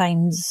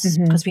pastimes,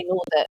 because we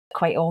know that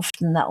quite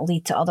often that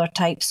lead to other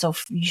types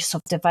of use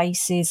of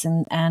devices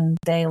and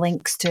the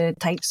links to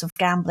types of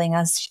gambling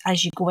as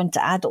you go into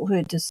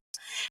adulthood.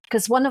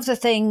 Because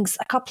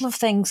a couple of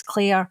things,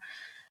 Claire,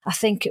 I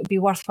think it would be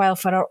worthwhile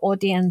for our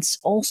audience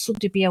also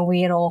to be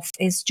aware of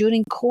is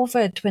during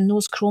COVID, when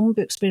those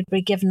Chromebooks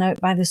were given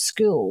out by the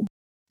school,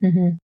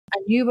 and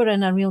you were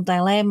in a real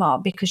dilemma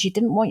because you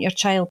didn't want your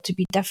child to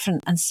be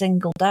different and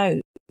singled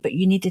out, but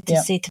you needed to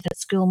say to the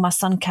school, my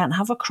son can't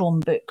have a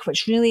Chromebook,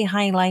 which really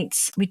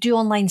highlights we do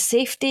online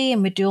safety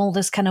and we do all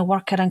this kind of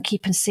work around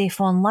keeping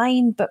safe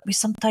online, but we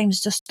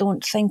sometimes just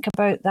don't think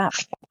about that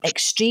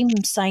extreme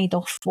side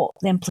of what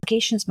the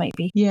implications might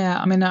be. Yeah,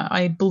 I mean,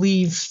 I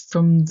believe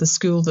from the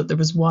school that there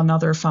was one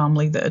other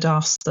family that had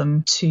asked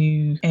them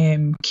to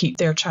keep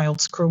their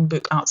child's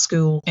Chromebook at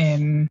school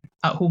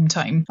at home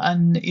time.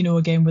 And, you know,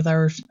 again, with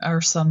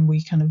our son,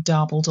 we kind of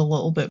dabbled a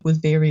little bit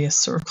with various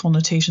sort of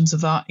connotations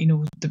of that. You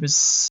know, there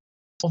was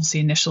obviously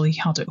initially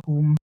had it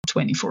home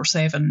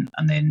 24/7,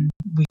 and then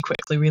we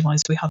quickly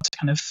realised we had to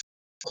kind of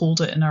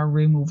hold it in our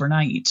room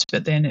overnight.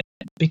 But then it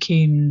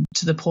became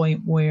to the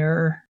point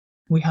where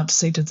we had to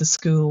say to the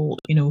school,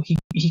 you know,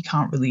 he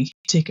can't really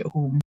take it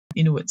home.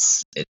 You know,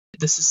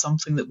 this is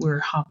something that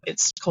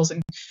it's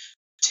causing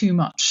too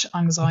much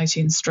anxiety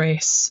and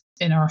stress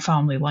in our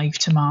family life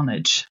to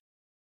manage.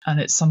 And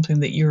it's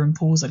something that you're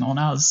imposing on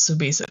us. So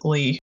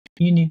basically,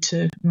 you need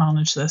to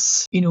manage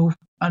this, you know,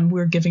 and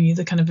we're giving you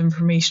the kind of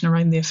information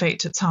around the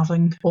effect it's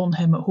having on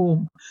him at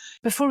home.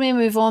 Before we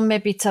move on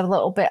maybe to a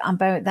little bit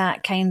about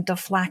that kind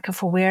of lack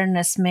of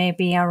awareness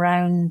maybe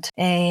around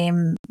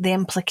the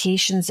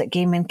implications that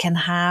gaming can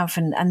have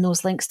and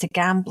those links to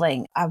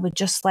gambling, I would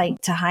just like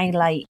to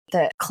highlight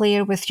that,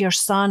 Claire, with your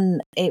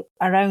son,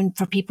 around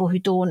for people who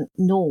don't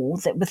know,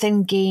 that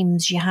within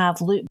games you have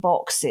loot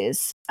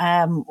boxes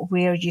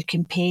where you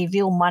can pay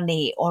real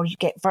money or you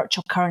get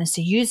virtual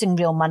currency using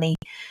real money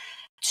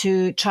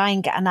to try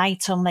and get an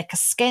item like a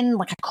skin,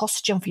 like a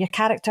costume for your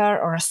character,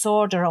 or a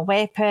sword or a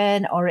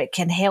weapon, or it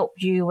can help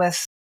you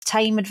with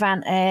time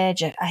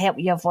advantage, help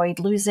you avoid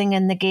losing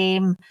in the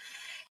game.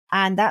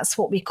 And that's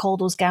what we call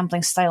those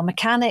gambling style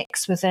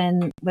mechanics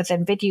within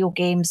video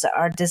games that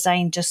are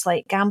designed just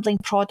like gambling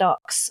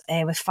products,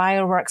 with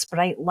fireworks,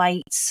 bright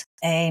lights,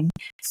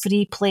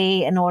 free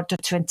play in order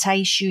to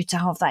entice you to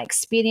have that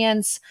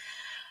experience.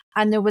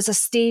 And there was a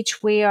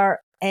stage where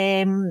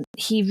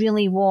he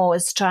really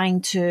was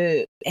trying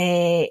to,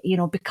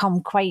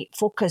 become quite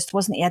focused,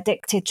 wasn't he?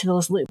 Addicted to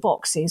those loot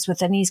boxes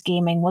within his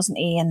gaming, wasn't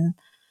he? And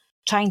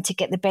trying to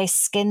get the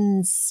best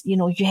skins. You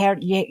know,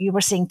 you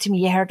were saying to me,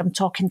 you heard him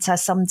talking to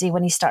somebody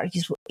when he started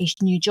his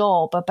new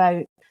job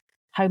about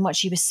how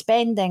much he was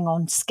spending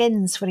on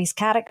skins for his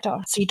character.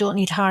 So you don't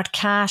need hard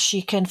cash.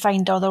 You can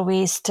find other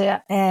ways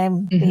to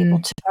be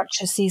able to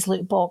purchase these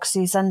loot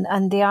boxes.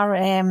 And they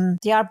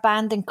are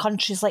banned in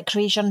countries like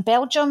Croatia and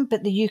Belgium,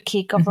 but the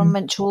UK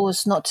government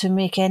chose not to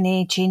make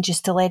any changes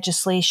to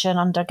legislation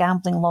under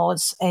gambling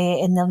laws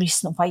in the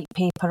recent white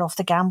paper of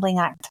the Gambling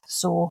Act.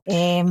 So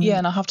yeah,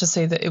 and I have to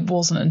say that it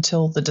wasn't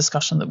until the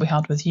discussion that we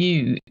had with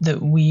you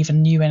that we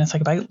even knew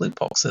anything about loot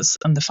boxes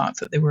and the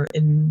fact that they were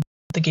in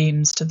the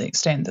games to the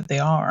extent that they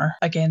are.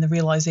 Again, the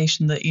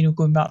realisation that, you know,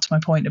 going back to my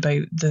point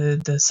about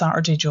the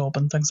Saturday job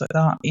and things like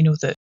that, you know,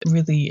 that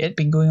really it'd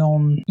been going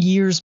on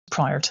years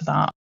prior to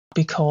that,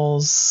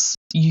 because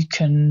you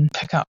can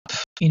pick up,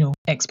 you know,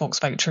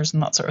 Xbox vouchers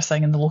and that sort of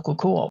thing in the local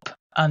co-op,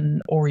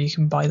 or you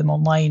can buy them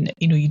online.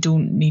 You know, you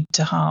don't need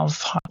to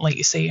have, like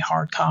you say,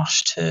 hard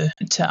cash to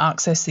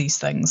access these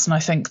things. And I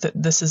think that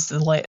this is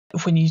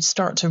when you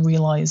start to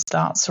realise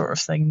that sort of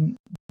thing,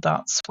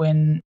 that's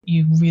when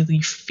you really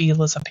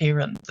feel as a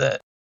parent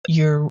that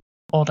you're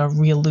on a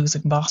real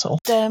losing battle.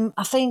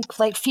 I think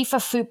like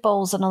FIFA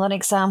football is another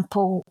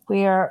example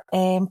where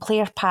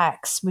player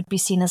packs would be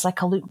seen as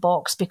like a loot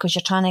box because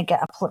you're trying to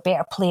get a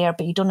better player,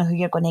 but you don't know who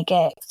you're going to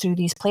get through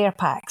these player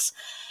packs.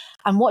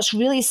 And what's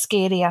really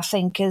scary, I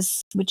think,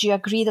 is, would you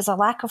agree, there's a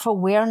lack of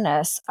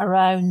awareness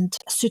around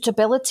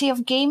suitability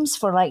of games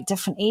for like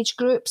different age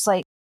groups.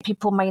 Like,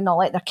 people might not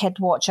let their kid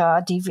watch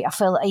a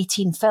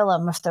 18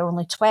 film if they're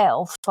only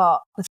 12,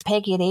 but with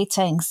PEGI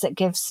ratings that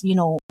gives, you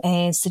know,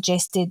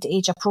 suggested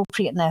age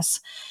appropriateness.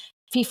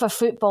 FIFA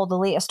football, the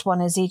latest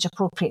one, is age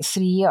appropriate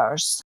 3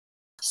 years.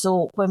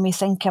 So when we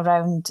think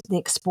around the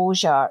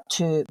exposure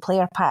to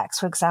player packs,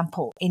 for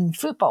example, in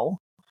football,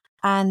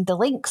 and the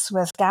links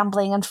with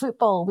gambling and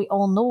football, we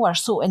all know are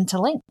so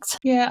interlinked.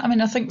 Yeah, I mean,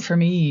 I think for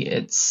me,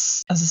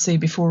 it's, as I say,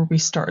 before we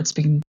started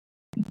speaking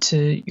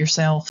to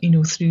yourself, you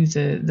know, through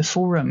the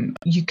forum,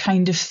 you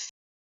kind of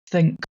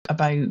think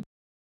about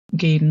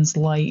games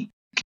like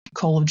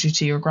Call of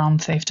Duty or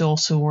Grand Theft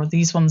Auto, or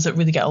these ones that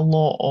really get a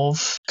lot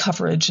of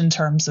coverage in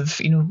terms of,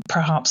 you know,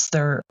 perhaps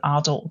their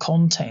adult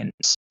content.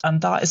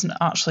 And that isn't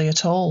actually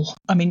at all.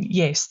 I mean,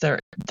 yes,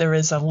 there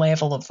is a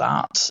level of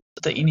that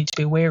you need to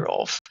be aware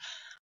of.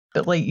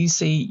 But like you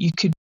say, you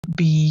could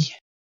be,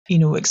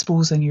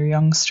 exposing your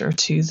youngster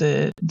to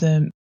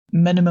the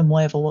minimum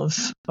level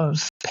of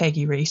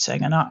PEGI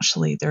rating, and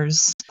actually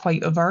there's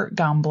quite overt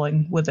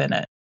gambling within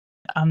it.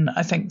 And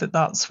I think that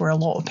that's where a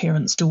lot of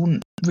parents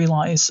don't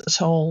realise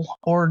at all,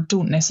 or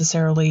don't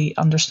necessarily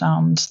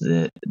understand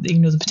the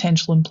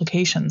potential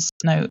implications.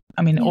 Now,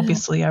 I mean,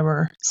 obviously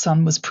our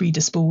son was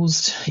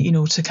predisposed,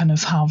 to kind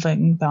of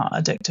having that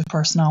addictive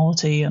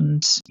personality,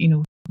 and,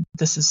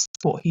 this is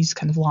what he's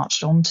kind of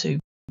latched onto.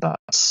 But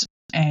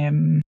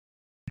I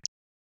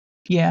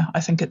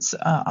think it's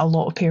a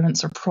lot of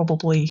parents are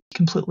probably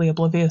completely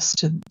oblivious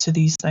to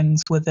these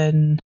things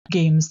within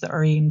games that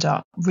are aimed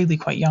at really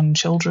quite young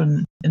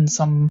children in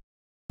some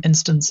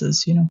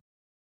instances,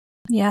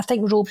 Yeah, I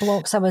think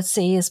Roblox, I would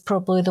say, is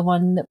probably the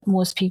one that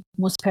most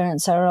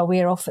parents are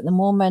aware of at the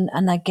moment.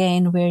 And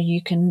again, where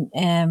you can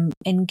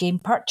in-game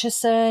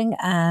purchasing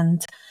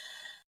and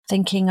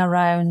thinking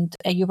around,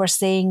 you were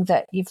saying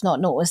that you've not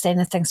noticed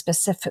anything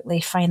specifically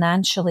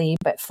financially,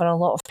 but for a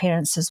lot of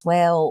parents as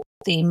well,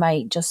 they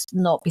might just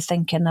not be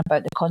thinking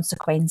about the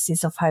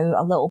consequences of how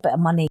a little bit of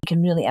money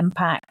can really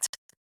impact.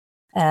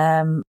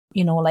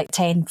 Like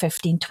 10,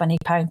 15, 20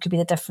 pound could be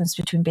the difference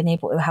between being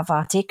able to have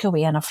a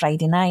takeaway on a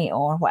Friday night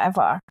or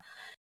whatever.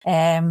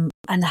 And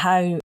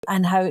how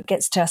it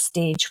gets to a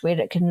stage where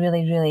it can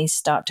really, really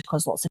start to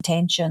cause lots of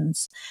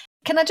tensions.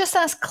 Can I just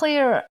ask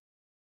Claire,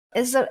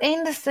 is there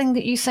anything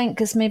that you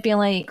think is maybe,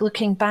 like,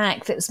 looking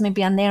back, that's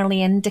maybe an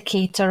early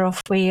indicator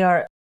of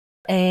where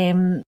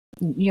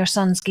your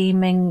son's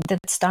gaming did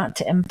start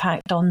to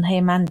impact on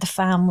him and the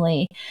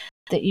family,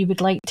 that you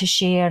would like to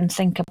share and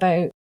think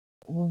about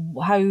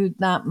how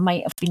that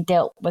might have been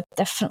dealt with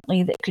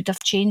differently that could have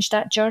changed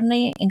that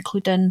journey,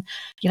 including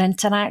your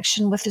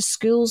interaction with the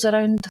schools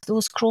around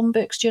those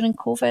Chromebooks during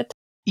COVID?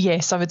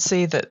 Yes, I would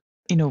say that,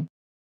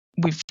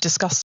 we've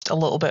discussed a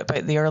little bit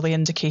about the early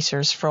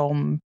indicators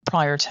from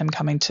prior to him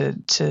coming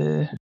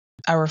to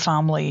our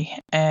family,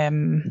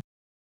 and,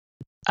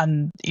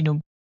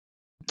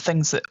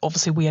 things that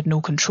obviously we had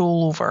no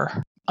control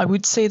over. I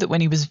would say that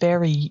when he was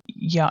very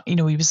young,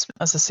 he was,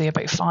 as I say,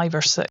 about 5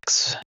 or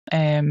 6,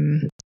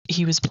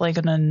 he was playing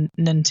on a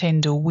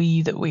Nintendo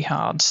Wii that we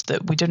had,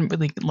 that we didn't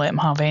really let him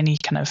have any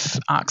kind of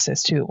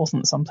access to. It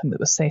wasn't something that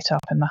was set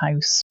up in the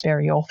house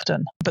very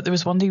often. But there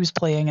was one day he was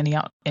playing and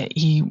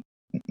he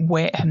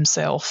wet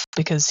himself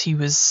because he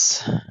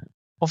was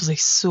obviously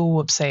so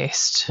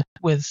obsessed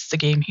with the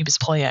game he was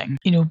playing.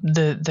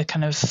 The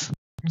kind of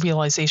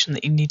realization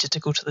that he needed to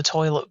go to the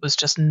toilet was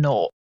just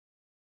not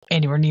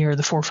anywhere near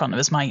the forefront of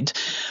his mind.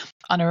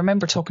 And I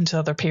remember talking to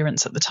other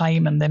parents at the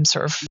time and them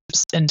sort of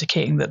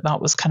indicating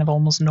that was kind of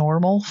almost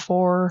normal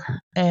for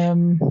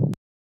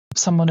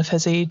someone of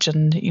his age,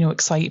 and,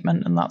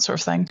 excitement and that sort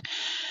of thing.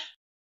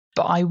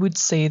 But I would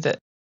say that,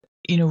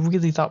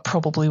 really that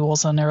probably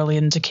was an early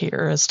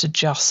indicator as to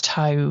just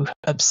how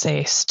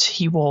obsessed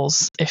he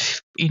was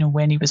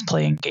when he was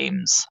playing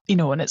games.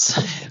 And it's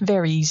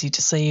very easy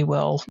to say,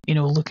 well,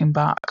 looking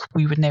back,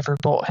 we would never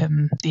have bought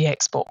him the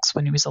Xbox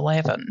when he was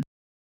 11.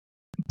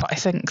 But I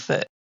think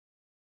that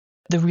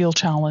the real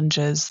challenge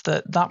is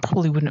that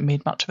probably wouldn't have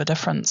made much of a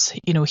difference.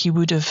 He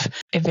would have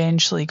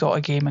eventually got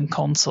a gaming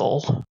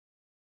console,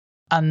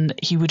 and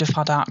he would have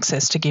had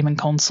access to gaming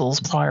consoles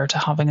prior to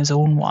having his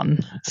own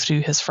one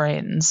through his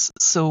friends.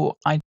 So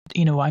I'm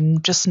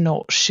just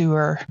not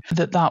sure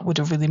that would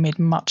have really made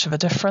much of a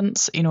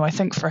difference. I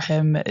think for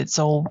him, it's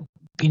all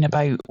been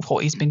about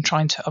what he's been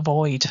trying to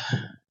avoid.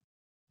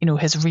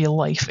 His real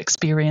life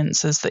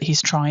experiences that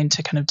he's trying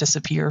to kind of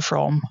disappear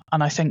from.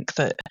 And I think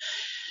that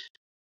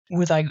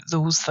without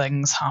those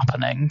things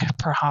happening,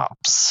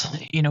 perhaps,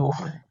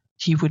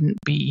 he wouldn't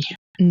be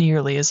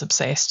nearly as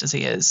obsessed as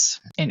he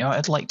is.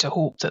 I'd like to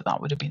hope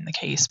that would have been the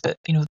case, but,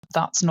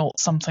 that's not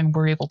something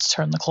we're able to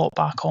turn the clock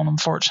back on,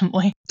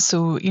 unfortunately.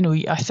 So,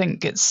 I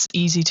think it's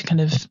easy to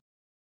kind of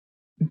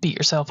beat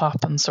yourself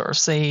up and sort of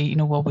say,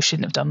 well, we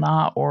shouldn't have done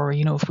that, or,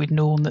 if we'd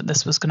known that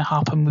this was going to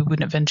happen, we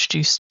wouldn't have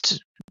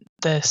introduced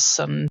this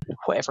and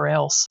whatever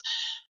else.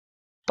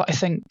 But I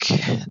think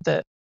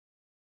that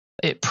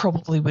it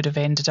probably would have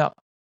ended up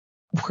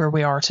where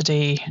we are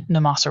today, no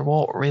matter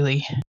what,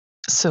 really.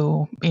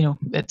 So,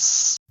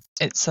 it's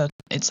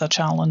a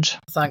challenge.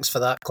 Thanks for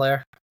that,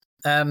 Claire.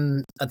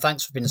 And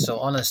thanks for being so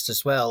honest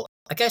as well.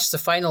 I guess the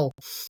final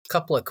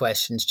couple of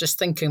questions, just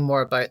thinking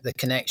more about the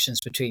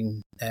connections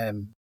between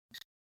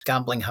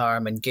gambling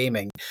harm and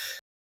gaming.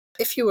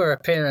 If you were a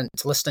parent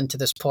listening to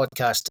this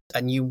podcast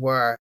and you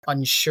were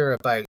unsure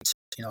about,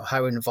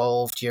 how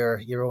involved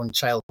your own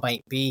child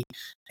might be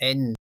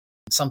in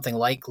something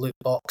like loot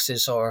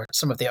boxes or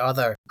some of the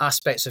other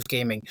aspects of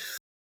gaming,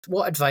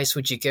 what advice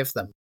would you give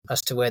them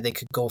as to where they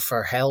could go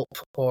for help,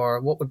 or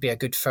what would be a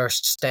good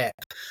first step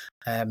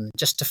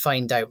just to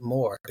find out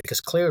more? Because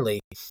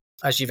clearly,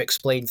 as you've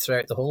explained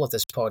throughout the whole of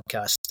this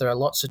podcast, there are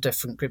lots of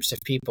different groups of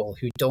people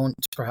who don't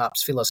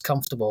perhaps feel as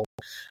comfortable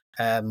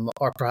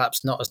or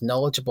perhaps not as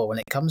knowledgeable when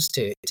it comes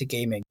to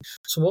gaming.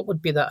 So what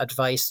would be that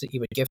advice that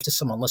you would give to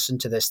someone listening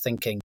to this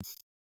thinking,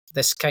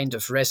 this kind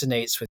of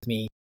resonates with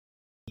me,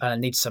 and I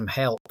need some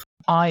help.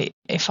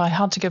 If I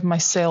had to give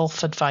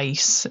myself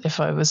advice, if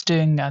I was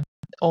doing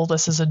all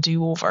this as a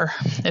do-over,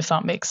 if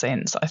that makes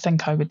sense, I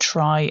think I would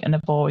try and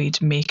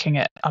avoid making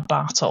it a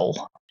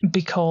battle,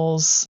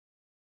 because,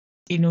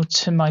 you know,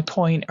 to my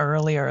point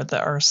earlier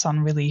that our son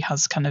really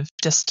has kind of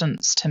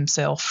distanced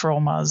himself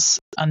from us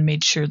and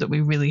made sure that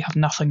we really have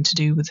nothing to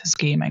do with his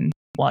gaming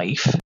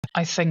life.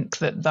 I think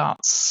that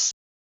that's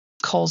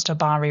caused a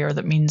barrier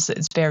that means that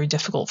it's very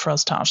difficult for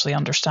us to actually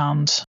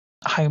understand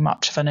how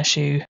much of an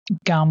issue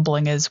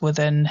gambling is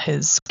within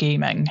his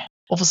gaming.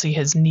 Obviously,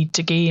 his need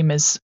to game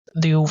is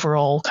the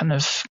overall kind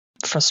of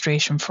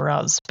frustration for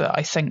us, but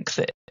I think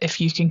that if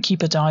you can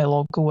keep a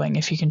dialogue going,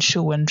 if you can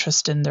show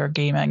interest in their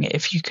gaming,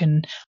 if you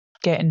can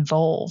get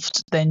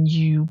involved, then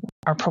you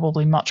are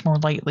probably much more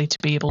likely to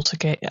be able to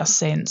get a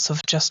sense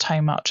of just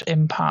how much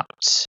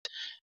impact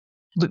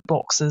loot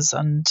boxes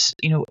and,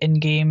 you know,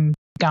 in-game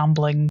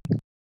gambling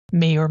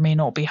may or may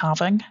not be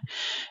having.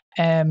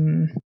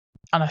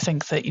 And I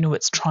think that, you know,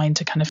 it's trying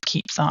to kind of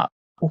keep that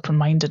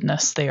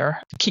open-mindedness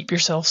there. Keep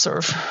yourself sort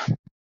of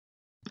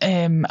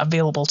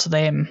available to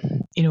them,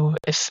 you know,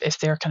 if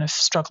they're kind of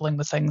struggling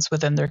with things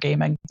within their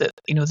gaming, that,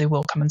 you know, they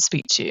will come and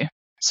speak to you.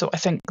 So I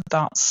think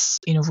that's,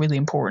 you know, really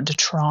important to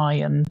try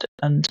and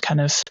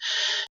kind of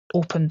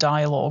open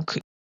dialogue,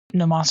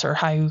 no matter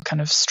how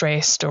kind of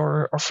stressed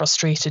or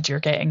frustrated you're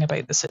getting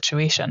about the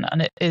situation.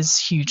 And it is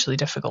hugely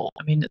difficult.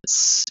 I mean,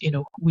 it's, you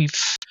know,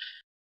 we've,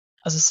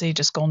 as I say,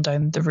 just gone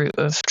down the route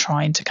of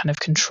trying to kind of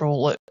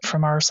control it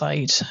from our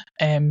side,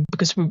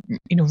 because we,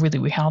 you know, really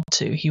we had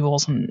to. He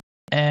wasn't,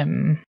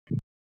 as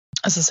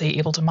I say,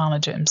 able to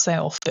manage it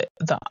himself. But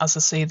that, as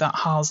I say, that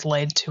has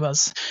led to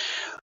us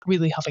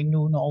really having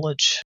no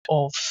knowledge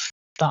of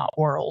that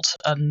world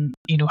and,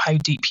 you know, how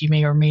deep he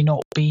may or may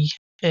not be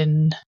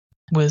in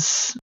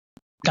with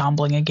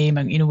gambling and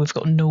gaming. You know, we've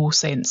got no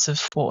sense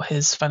of what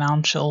his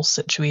financial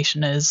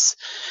situation is.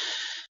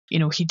 You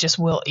know, he just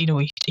will, you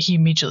know, he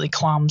immediately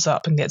clams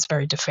up and gets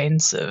very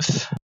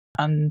defensive.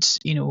 And,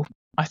 you know,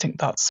 I think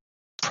that's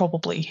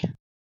probably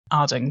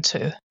adding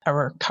to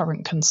our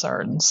current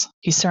concerns.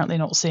 He's certainly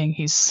not saying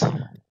he's,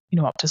 you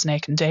know, up to his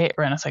neck in debt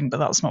or anything, but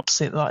that's not to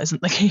say that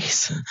isn't the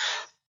case.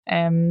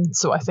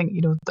 So I think,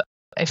 you know,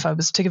 if I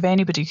was to give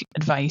anybody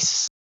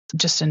advice,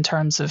 just in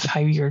terms of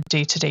how you're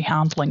day-to-day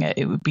handling it,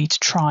 it would be to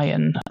try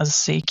and, as I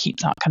say,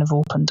 keep that kind of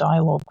open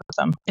dialogue with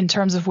them. In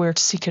terms of where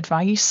to seek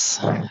advice,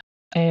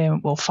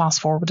 well,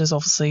 Fast Forward has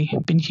obviously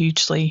been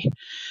hugely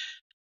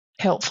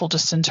helpful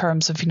just in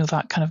terms of, you know,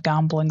 that kind of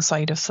gambling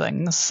side of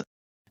things.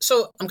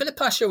 So I'm going to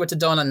pass you over to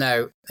Donna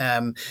now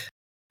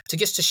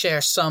to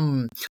share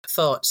some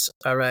thoughts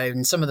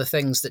around some of the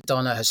things that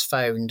Donna has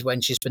found when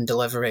she's been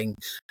delivering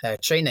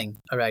training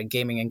around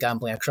gaming and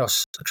gambling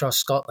across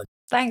Scotland.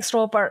 Thanks,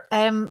 Robert.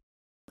 I'm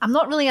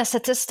not really a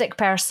statistic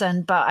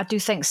person, but I do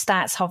think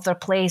stats have their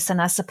place. And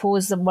I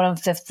suppose that one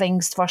of the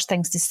first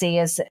things to say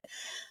is that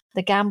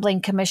the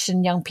Gambling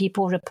Commission Young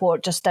People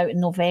report just out in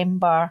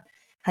November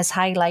has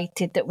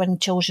highlighted that when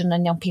children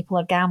and young people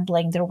are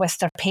gambling, they're with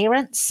their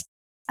parents.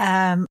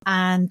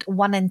 And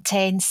 1 in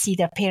 10 see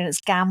their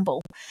parents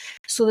gamble.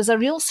 So there's a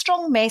real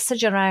strong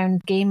message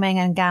around gaming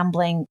and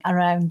gambling,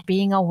 around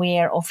being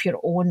aware of your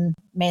own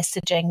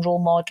messaging, role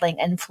modelling,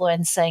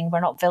 influencing. We're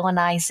not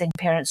villainising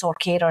parents or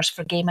carers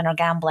for gaming or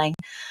gambling.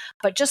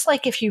 But just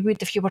like if you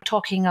were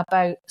talking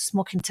about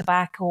smoking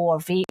tobacco or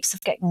vapes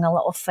getting a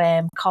lot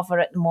of cover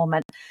at the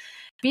moment,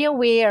 be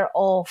aware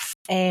of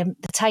the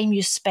time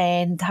you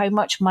spend, how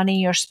much money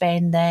you're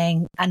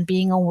spending, and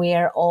being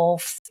aware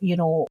of, you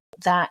know,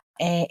 that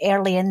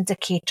early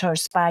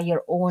indicators by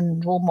your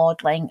own role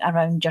modelling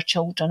around your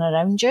children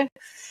around you.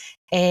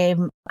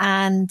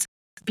 And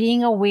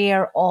being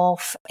aware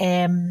of,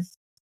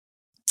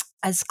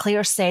 as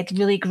Claire said,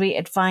 really great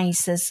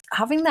advice is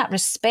having that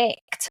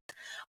respect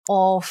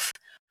of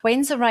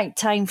when's the right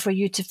time for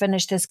you to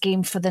finish this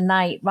game for the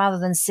night, rather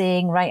than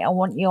saying, right, I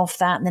want you off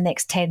that in the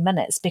next 10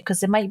 minutes, because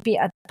there might be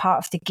a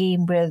part of the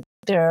game where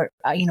they're,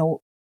 you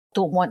know,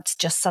 don't want to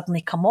just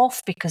suddenly come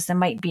off because there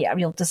might be a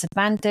real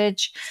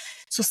disadvantage.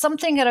 So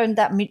something around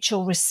that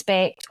mutual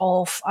respect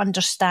of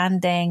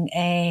understanding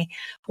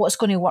what's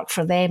going to work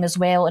for them as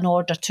well in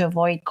order to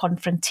avoid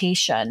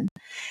confrontation.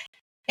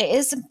 It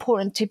is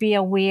important to be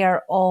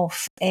aware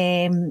of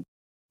the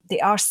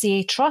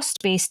RCA Trust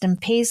based in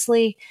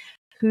Paisley,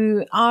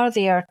 who are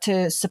there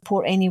to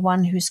support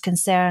anyone who's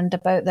concerned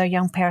about their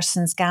young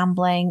person's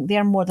gambling.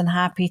 They're more than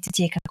happy to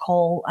take a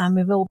call, and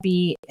we will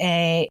be,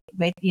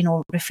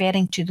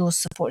 referring to those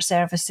support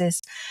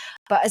services.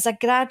 But as a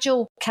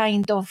gradual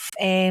kind of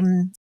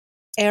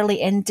early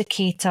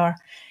indicator,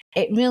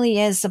 it really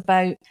is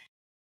about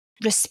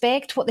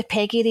respect what the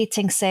PEGI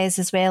rating says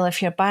as well.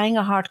 If you're buying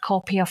a hard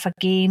copy of a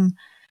game,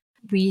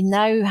 we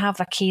now have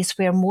a case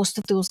where most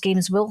of those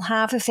games will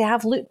have, if they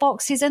have loot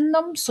boxes in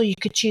them, so you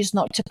could choose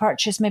not to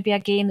purchase maybe a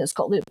game that's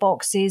got loot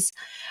boxes,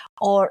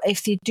 or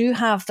if they do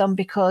have them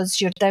because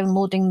you're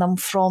downloading them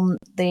from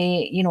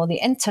the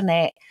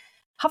internet,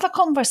 have a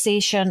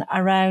conversation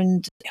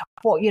around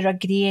what you're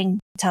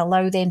agreeing to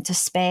allow them to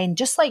spend,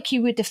 just like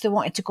you would if they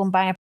wanted to go and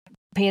buy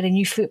pair of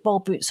new football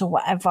boots or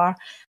whatever.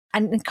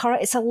 And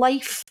it's a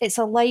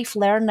life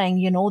learning,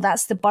 you know,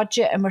 that's the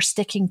budget and we're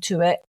sticking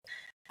to it.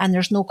 And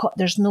there's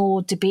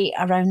no debate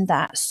around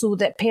that, so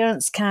that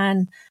parents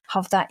can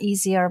have that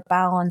easier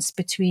balance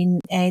between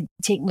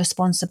taking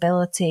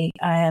responsibility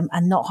and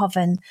not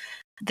having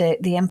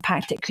the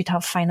impact it could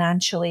have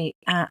financially,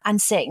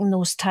 and setting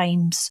those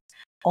times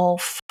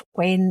off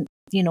when,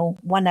 you know,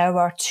 1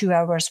 hour, 2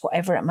 hours,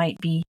 whatever it might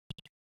be,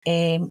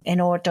 in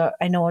order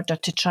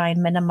to try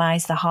and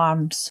minimise the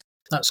harms.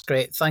 That's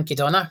great. Thank you,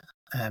 Donna.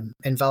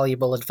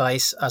 Invaluable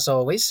advice as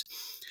always.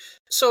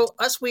 So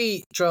as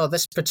we draw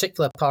this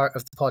particular part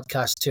of the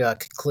podcast to a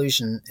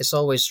conclusion, it's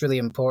always really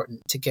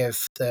important to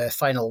give the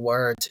final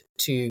word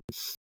to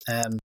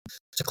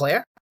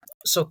Claire.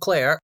 So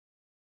Claire,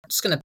 I'm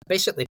just going to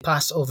basically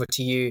pass over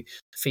to you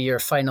for your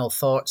final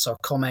thoughts or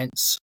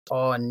comments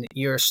on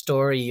your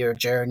story, your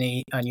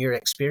journey and your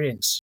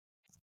experience.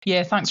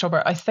 Yeah, thanks,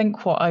 Robert. I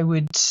think what I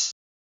would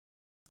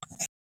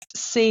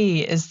say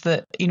is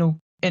that, you know,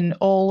 in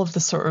all of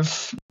the sort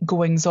of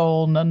goings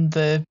on and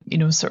the, you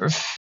know, sort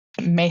of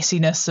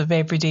messiness of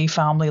everyday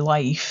family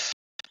life,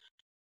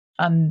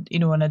 and, you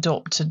know, an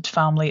adopted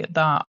family at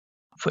that,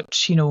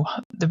 which, you know,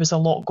 there was a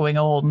lot going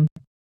on,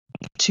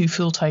 2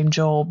 full-time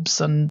jobs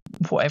and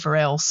whatever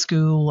else,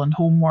 school and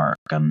homework,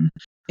 and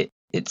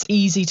it's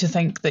easy to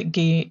think that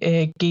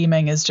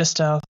gaming is just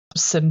a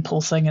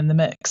simple thing in the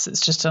mix.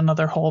 It's just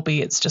another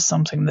hobby. It's just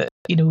something that,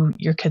 you know,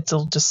 your kids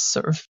will just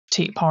sort of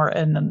take part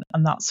in,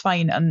 and that's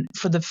fine. And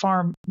for the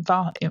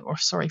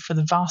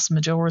vast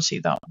majority,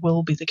 that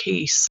will be the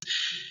case.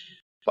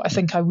 But I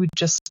think I would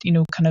just, you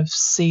know, kind of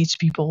say to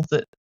people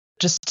that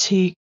just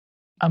take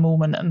a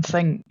moment and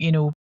think, you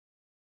know,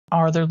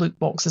 are there loot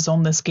boxes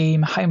on this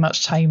game? How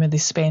much time are they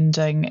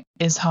spending?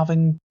 Is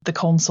having the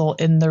console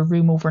in their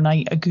room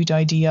overnight a good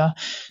idea?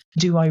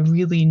 Do I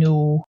really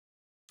know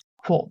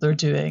what they're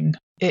doing?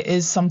 It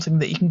is something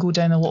that you can go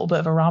down a little bit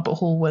of a rabbit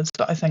hole with,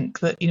 but I think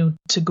that, you know,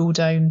 to go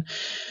down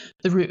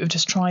the route of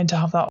just trying to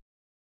have that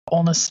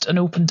honest and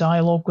open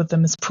dialogue with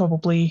them is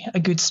probably a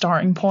good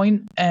starting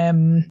point.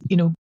 You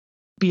know,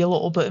 be a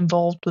little bit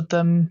involved with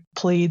them,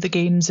 play the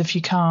games if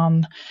you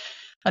can,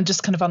 and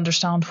just kind of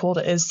understand what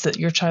it is that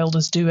your child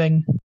is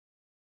doing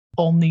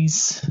on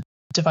these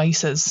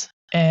devices,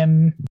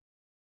 and,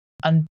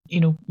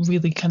 you know,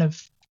 really kind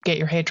of get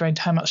your head around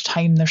how much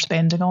time they're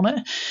spending on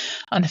it.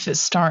 And if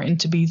it's starting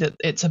to be that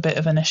it's a bit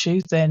of an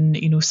issue, then,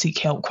 you know, seek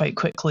help quite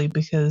quickly,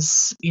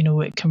 because, you know,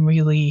 it can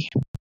really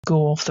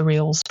go off the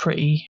rails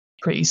pretty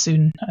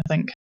soon, I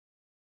think.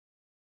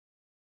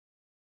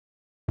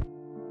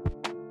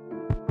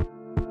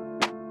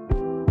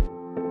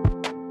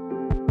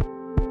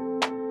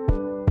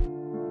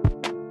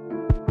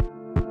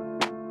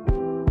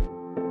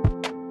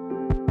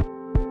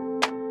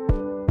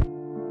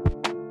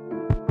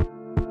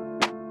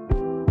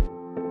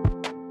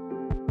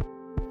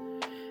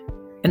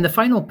 In the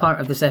final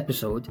part of this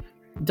episode,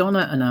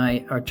 Donna and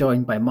I are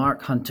joined by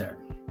Mark Hunter,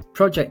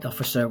 Project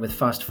Officer with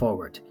Fast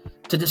Forward,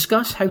 to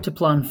discuss how to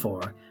plan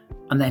for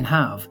and then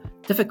have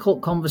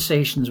difficult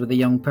conversations with a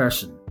young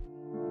person.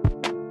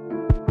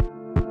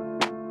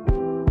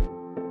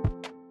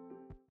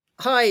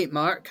 Hi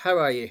Mark, how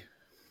are you?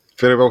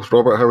 Very well,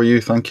 Robert. How are you?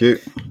 Thank you.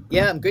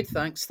 Yeah, I'm good,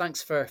 thanks.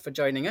 Thanks for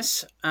joining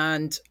us.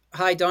 And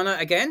hi Donna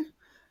again.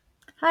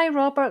 Hi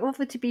Robert,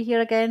 lovely to be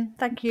here again.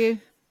 Thank you.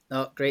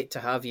 Oh, great to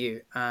have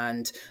you.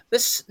 And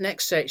this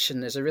next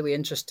section is a really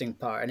interesting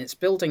part, and it's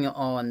building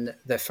on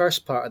the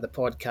first part of the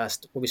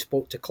podcast where we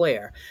spoke to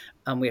Claire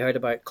and we heard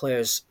about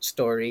Claire's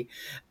story.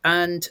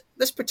 And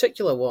this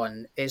particular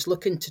one is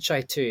looking to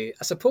try to,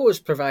 I suppose,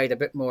 provide a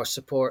bit more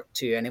support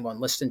to anyone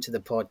listening to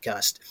the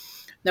podcast.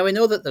 Now, we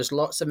know that there's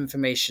lots of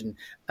information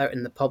out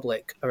in the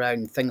public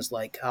around things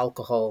like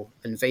alcohol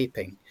and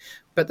vaping,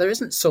 but there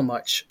isn't so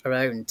much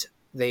around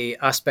the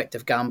aspect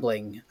of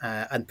gambling,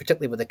 and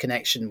particularly with a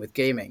connection with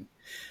gaming.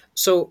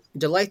 So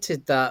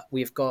delighted that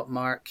we've got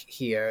Mark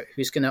here,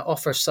 who's going to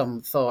offer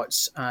some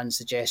thoughts and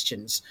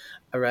suggestions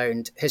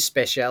around his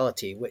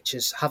speciality, which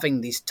is having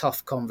these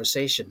tough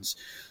conversations.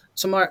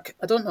 So Mark,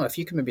 I don't know if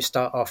you can maybe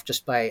start off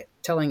just by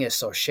telling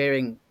us or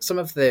sharing some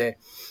of the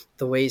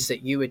ways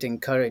that you would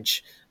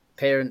encourage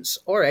parents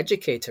or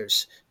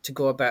educators to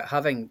go about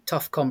having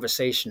tough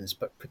conversations,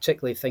 but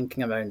particularly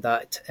thinking around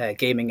that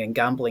gaming and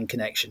gambling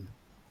connection.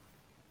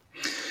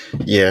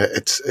 Yeah,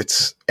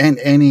 it's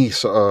any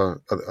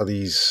sort of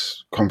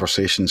these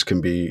conversations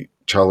can be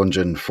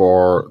challenging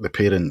for the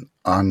parent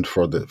and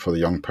for the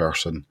young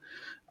person.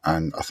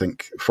 And I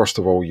think first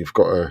of all you've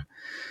got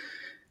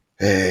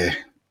to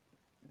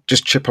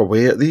just chip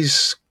away at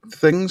these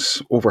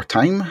things over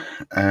time.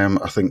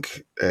 I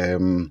think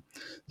the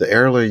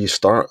earlier you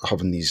start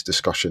having these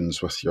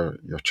discussions with your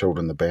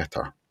children, the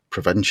better.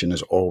 Prevention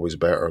is always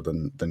better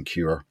than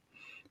cure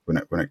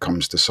when it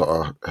comes to sort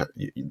of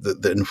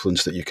the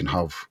influence that you can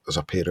have as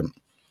a parent.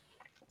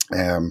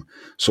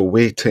 So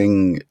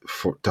waiting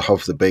to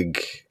have the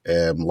big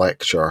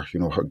lecture, you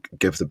know,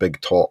 give the big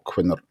talk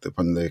when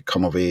they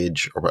come of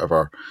age or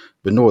whatever,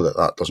 we know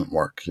that doesn't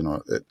work. You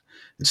know,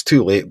 it's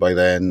too late by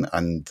then,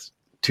 and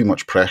too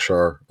much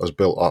pressure is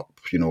built up,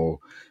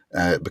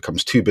 it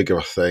becomes too big of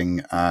a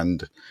thing,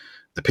 and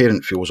the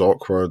parent feels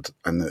awkward,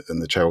 and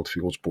the child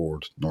feels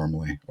bored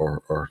normally,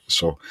 or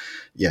so.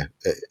 Yeah,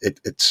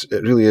 it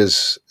really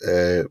is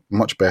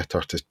much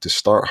better to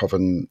start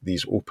having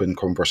these open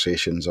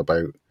conversations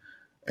about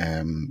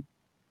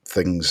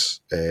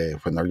things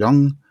when they're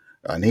young,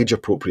 at an age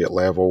appropriate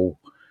level,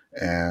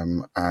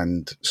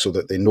 and so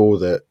that they know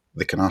that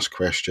they can ask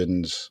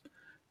questions.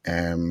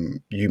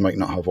 You might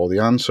not have all the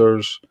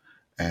answers,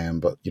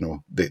 but they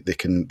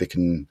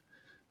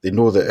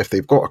know that if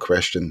they've got a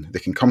question, they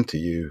can come to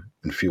you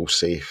and feel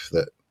safe,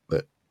 that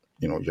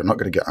you're not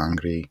going to get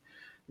angry.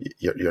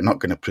 You're not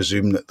going to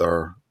presume that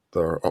they're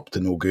up to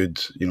no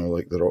good.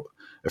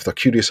 If they're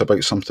curious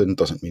about something,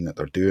 doesn't mean that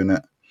they're doing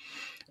it.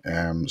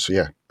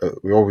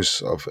 We always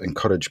have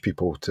encouraged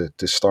people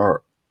to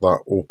start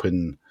that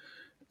open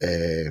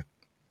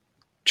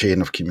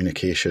chain of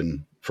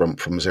communication from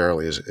as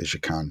early as you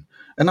can,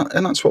 and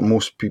that's what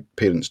most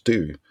parents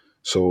do.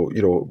 So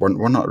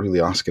we're not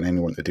really asking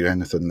anyone to do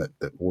anything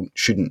that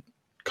shouldn't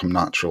come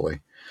naturally,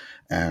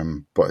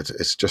 but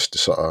it's just to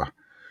sort of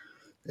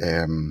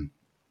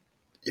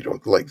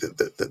like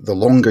the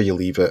longer you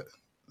leave it,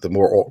 the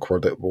more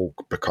awkward it will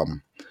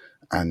become.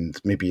 And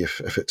maybe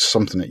if it's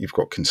something that you've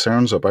got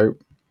concerns about,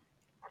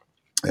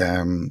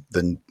 then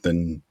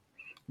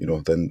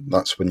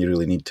that's when you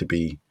really need to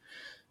be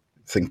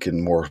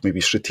thinking more maybe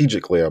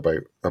strategically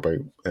about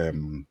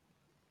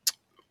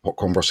what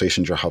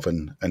conversations you're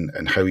having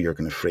and how you're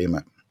going to frame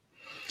it.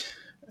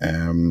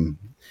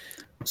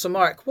 So,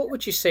 Mark, what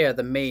would you say are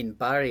the main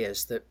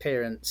barriers that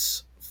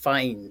parents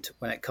find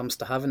when it comes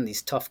to having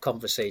these tough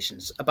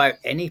conversations about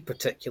any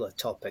particular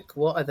topic?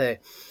 What are the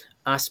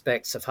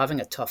aspects of having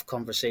a tough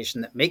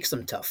conversation that makes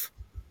them tough?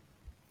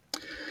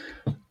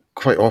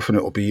 Quite often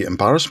it will be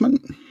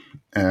embarrassment.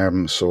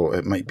 So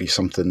it might be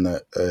something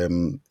that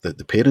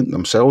the parent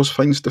themselves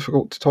finds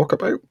difficult to talk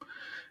about.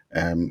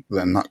 Then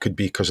that could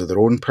be because of their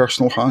own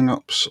personal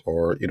hang-ups,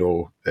 or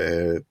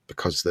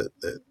because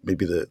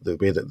maybe the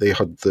way that they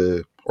had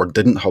or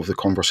didn't have the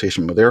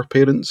conversation with their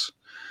parents,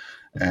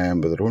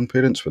 with their own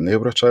parents when they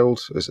were a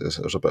child, there's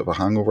a bit of a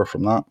hangover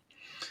from that.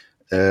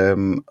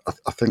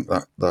 I think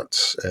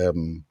that's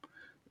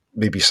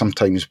maybe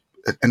sometimes,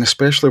 and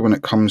especially when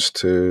it comes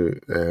to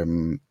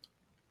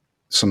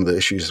some of the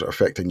issues that are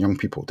affecting young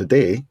people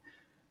today,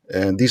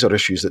 these are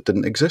issues that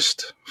didn't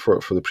exist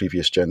for the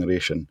previous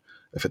generation.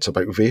 If it's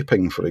about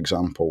vaping, for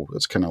example,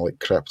 it's kind of like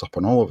crept up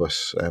on all of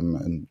us,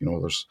 and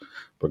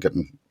we're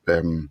getting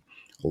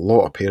a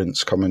lot of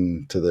parents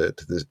coming to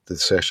the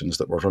sessions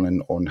that we're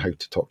running on how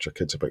to talk to your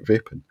kids about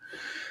vaping,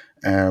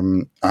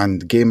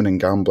 and gaming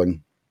and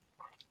gambling.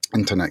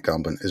 Internet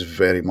gambling is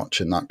very much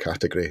in that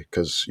category,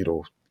 because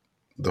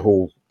the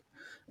whole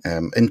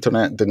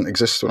internet didn't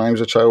exist when I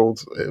was a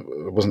child.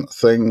 It wasn't a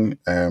thing.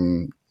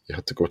 You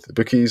had to go to the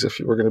bookies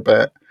if you were going to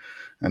bet,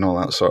 and all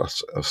that sort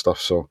of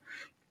stuff. So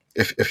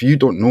if you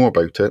don't know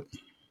about it,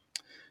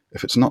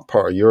 if it's not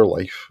part of your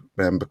life,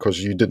 because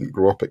you didn't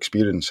grow up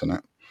experiencing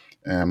it,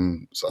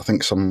 so I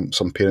think some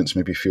parents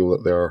maybe feel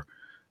that they're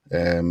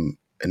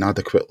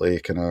inadequately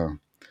kind of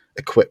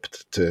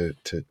equipped to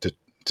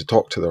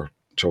talk to their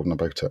children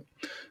about it.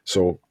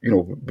 So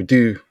we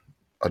do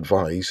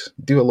advise,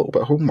 do a little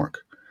bit of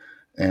homework.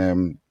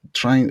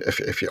 Trying,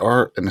 if you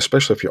are, and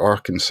especially if you are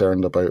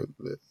concerned about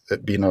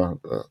it being a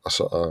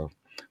sort of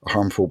a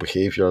harmful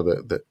behaviour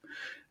that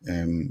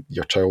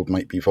your child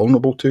might be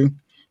vulnerable to,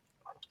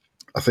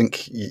 I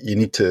think you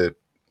need to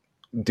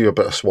do a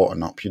bit of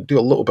swatting up. You do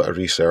a little bit of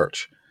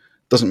research.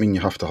 Doesn't mean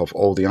you have to have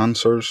all the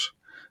answers.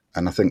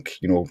 And I think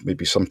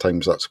maybe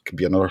sometimes that could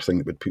be another thing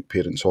that would put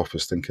parents off,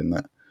 is thinking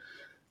that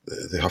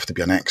they have to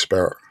be an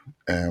expert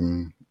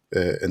in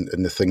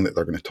the thing that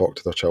they're going to talk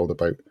to their child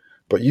about.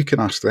 But you can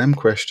ask them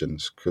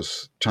questions,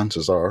 because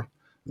chances are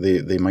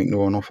they might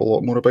know an awful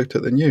lot more about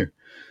it than you.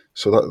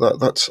 So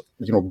that's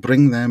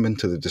bring them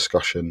into the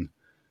discussion,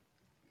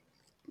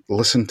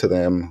 listen to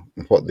them,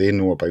 what they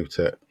know about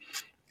it,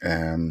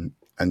 and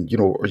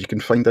or you can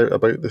find out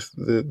about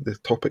the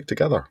topic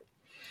together.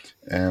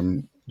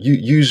 You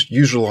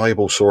use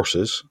reliable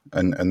sources,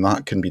 and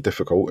that can be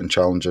difficult and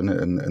challenging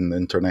in the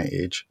internet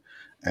age.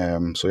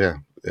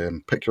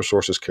 Pick your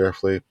sources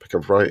carefully, pick a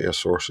variety of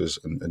sources,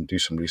 and do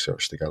some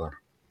research together.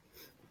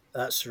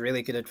 That's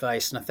really good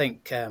advice. And I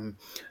think,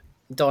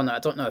 Donna, I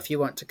don't know if you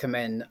want to come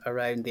in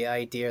around the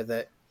idea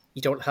that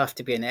you don't have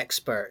to be an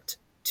expert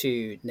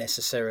to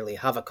necessarily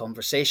have a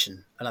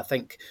conversation. And I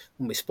think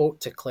when we spoke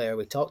to Claire,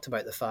 we talked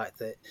about the fact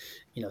that,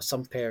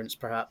 some parents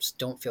perhaps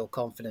don't feel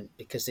confident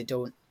because they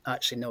don't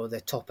actually know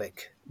the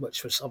topic,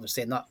 which was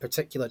obviously in that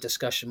particular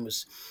discussion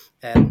was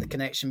the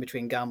connection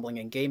between gambling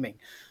and gaming.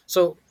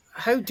 So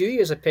how do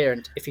you, as a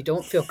parent, if you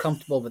don't feel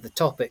comfortable with the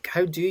topic,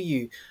 how do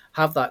you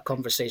have that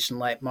conversation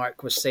like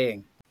Mark was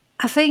saying?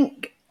 I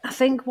think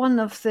one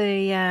of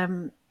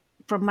the,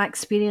 from my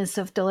experience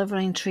of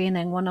delivering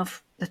training, one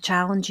of the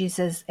challenges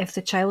is if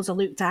the child's a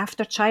looked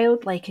after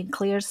child, like in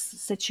Claire's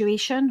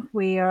situation,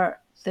 where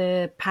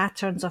the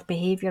patterns of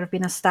behaviour have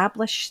been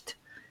established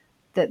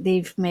that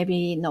they've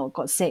maybe not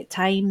got set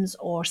times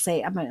or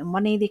set amount of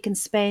money they can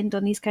spend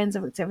on these kinds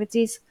of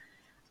activities,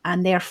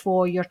 and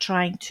therefore you're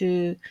trying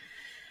to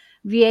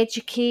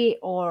re-educate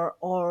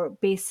or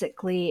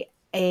basically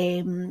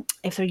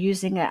if they're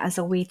using it as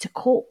a way to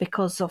cope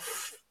because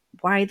of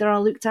why they're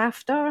looked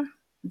after,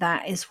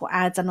 that is what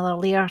adds another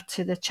layer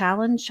to the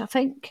challenge, I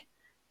think,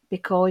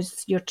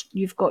 because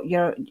you've got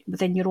your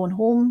within your own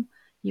home,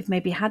 you've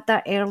maybe had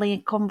that early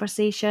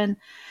conversation,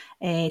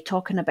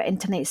 talking about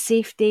internet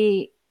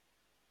safety,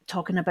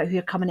 talking about who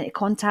you're coming into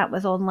contact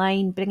with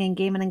online, bringing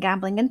gaming and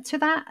gambling into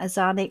that as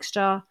an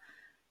extra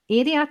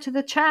area to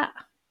the chat.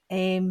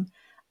 And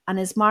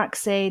as Mark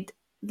said,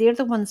 they're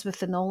the ones with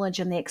the knowledge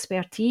and the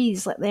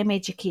expertise. Let them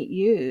educate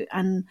you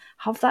and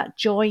have that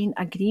joint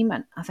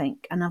agreement, I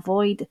think, and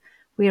avoid,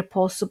 where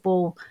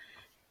possible,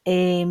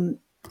 to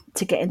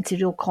get into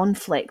real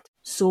conflict.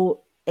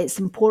 So it's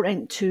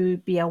important to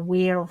be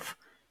aware of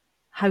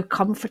how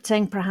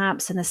comforting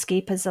perhaps and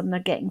escapism they're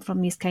getting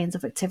from these kinds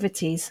of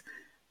activities,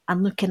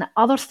 and looking at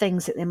other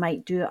things that they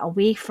might do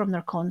away from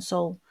their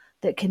console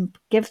that can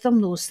give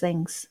them those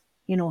things,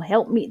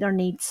 help meet their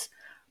needs,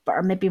 but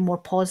are maybe more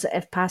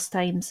positive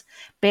pastimes,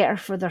 better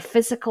for their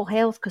physical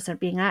health because they're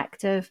being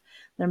active,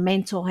 their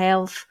mental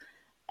health,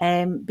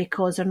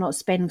 because they're not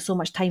spending so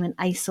much time in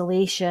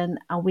isolation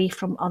away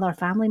from other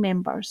family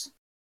members.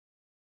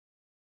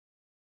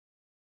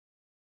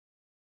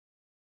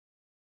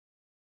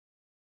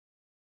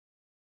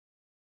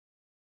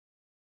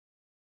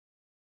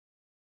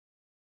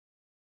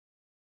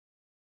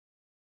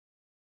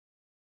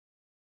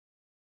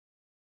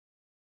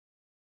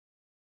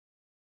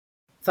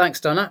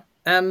 Thanks, Donna.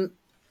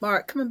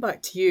 Mark, coming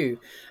back to you,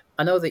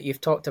 I know that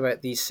you've talked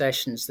about these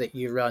sessions that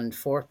you run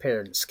for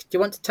parents. Do you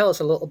want to tell us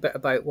a little bit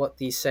about what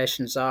these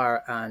sessions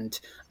are and,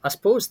 I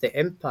suppose, the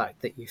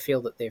impact that you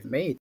feel that they've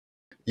made?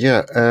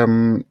 Yeah,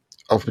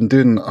 I've been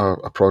doing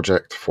a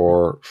project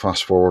for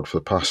Fast Forward for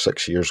the past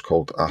 6 years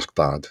called Ask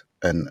Dad.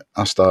 And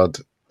Ask Dad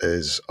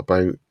is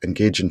about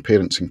engaging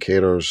parents and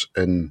carers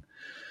in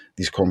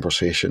these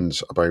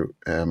conversations about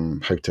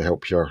how to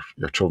help your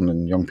children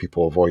and young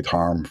people avoid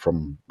harm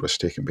from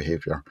risk-taking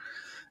behaviour.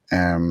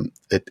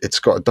 It's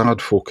got a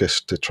dad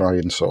focus to try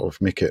and sort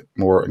of make it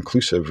more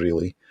inclusive,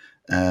 really,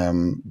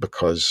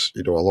 because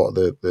a lot of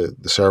the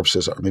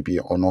services that are maybe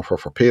on offer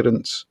for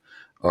parents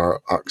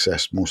are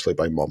accessed mostly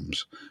by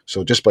mums.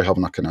 So just by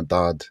having a kind of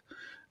dad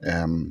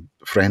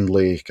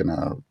friendly kind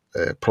of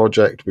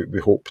project, we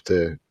hope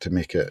to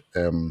make it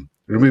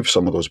remove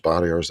some of those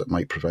barriers that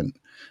might prevent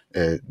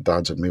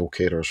dads and male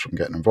carers from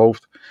getting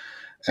involved.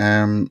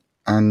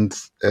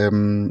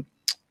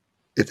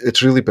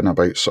 It's really been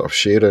about sort of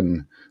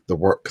sharing the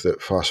work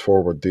that Fast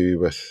Forward do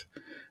with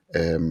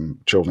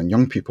children and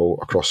young people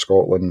across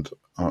Scotland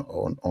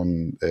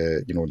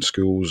in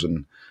schools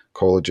and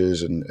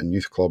colleges and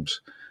youth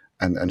clubs,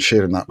 and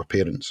sharing that with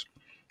parents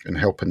and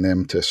helping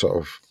them to sort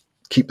of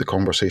keep the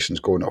conversations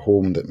going at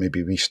home that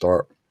maybe we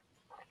start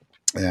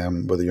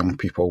with the young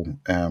people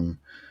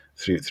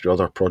through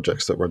other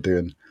projects that we're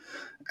doing.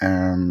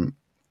 The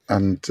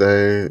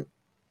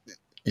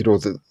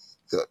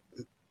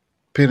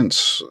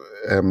parents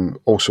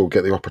also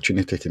get the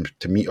opportunity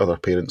to meet other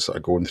parents that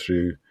are going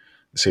through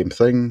the same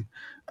thing.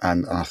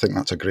 And I think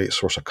that's a great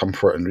source of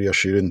comfort and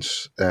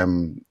reassurance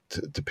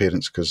to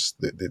parents, because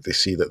they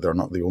see that they're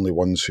not the only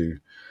ones who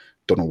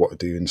don't know what to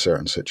do in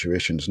certain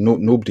situations.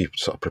 Nobody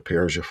sort of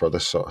prepares you for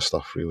this sort of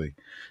stuff, really.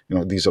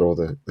 These are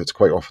all it's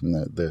quite often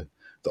the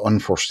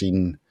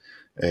unforeseen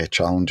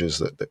challenges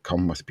that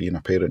come with being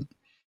a parent.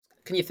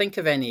 Can you think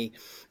of any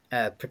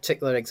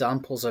particular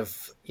examples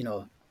of,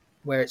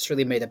 where it's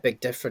really made a big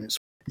difference?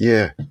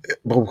 Yeah,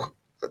 well,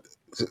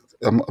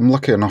 I'm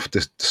lucky enough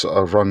to sort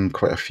of run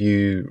quite a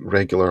few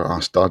regular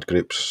Ask Dad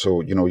groups. So,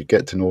 you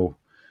get to know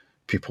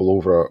people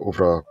over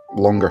a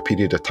longer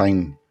period of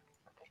time.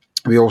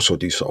 We also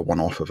do sort of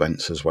one-off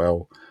events as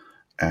well,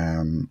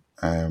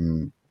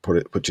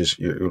 which is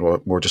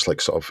more just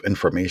like sort of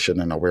information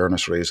and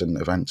awareness raising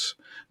events.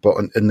 But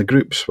in the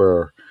groups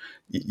where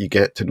you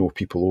get to know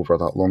people over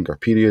that longer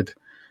period,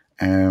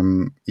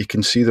 you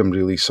can see them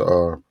really sort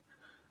of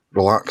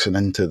relaxing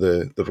into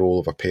the role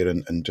of a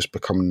parent and just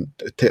becoming.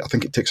 I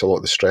think it takes a lot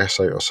of the stress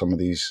out of some of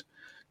these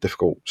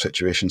difficult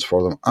situations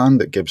for them,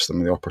 and it gives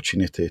them the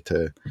opportunity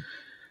to,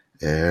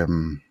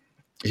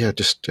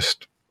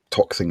 just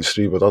talk things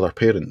through with other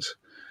parents.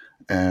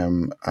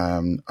 And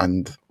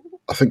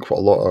I think what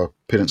a lot of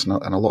parents and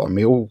a lot of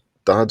male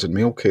dads and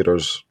male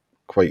carers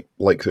quite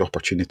like the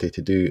opportunity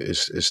to do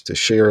is to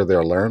share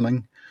their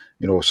learning.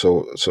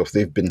 So if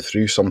they've been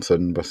through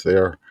something with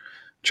their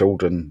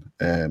children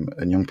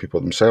and young people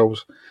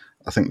themselves,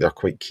 I think they're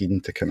quite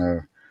keen to kind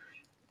of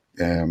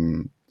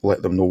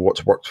let them know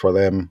what's worked for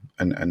them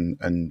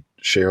and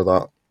share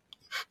that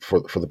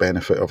for the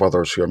benefit of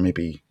others who are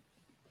maybe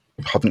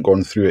haven't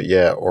gone through it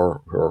yet,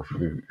 or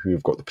who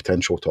have got the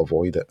potential to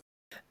avoid it.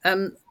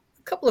 A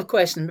couple of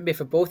questions maybe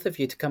for both of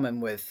you to come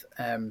in with.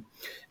 I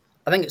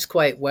think it's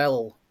quite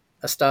well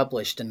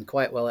established and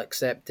quite well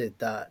accepted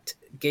that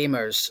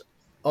gamers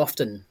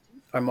often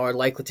are more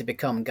likely to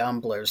become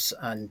gamblers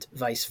and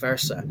vice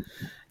versa.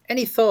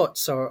 Any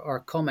thoughts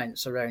or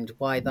comments around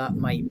why that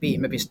might be?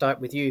 Maybe start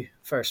with you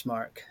first,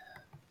 Mark.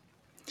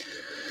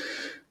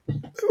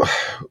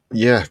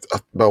 Yeah,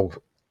 well,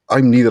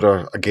 I'm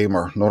neither a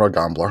gamer nor a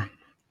gambler.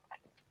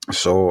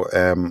 So,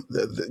 and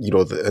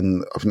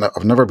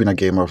I've never been a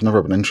gamer. I've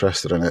never been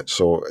interested in it.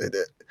 So,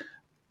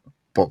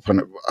 but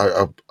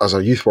as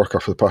a youth worker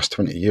for the past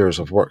 20 years,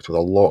 I've worked with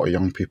a lot of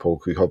young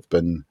people who have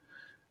been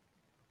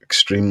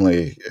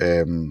extremely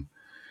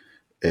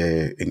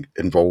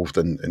involved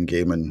in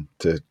gaming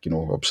to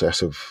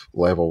obsessive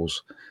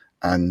levels,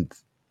 and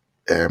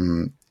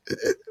when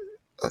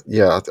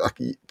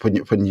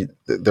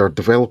they're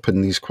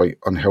developing these quite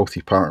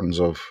unhealthy patterns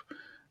of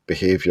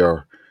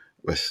behaviour,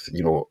 with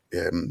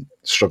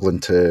struggling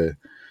to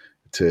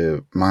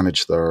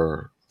manage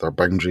their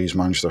boundaries,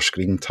 manage their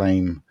screen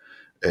time,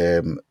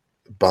 um,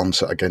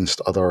 balance it against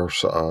other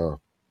sort of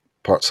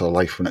parts of their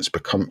life when it's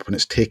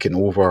taken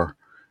over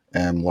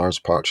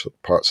large parts of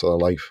their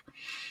life.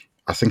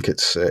 I think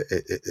it's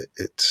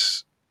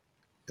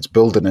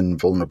building in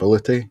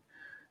vulnerability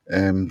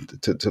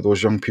to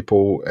those young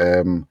people.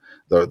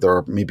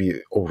 They're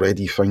maybe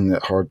already finding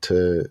it hard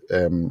to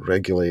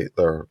regulate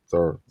their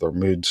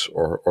moods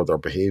or their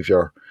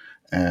behaviour,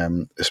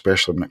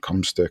 especially when it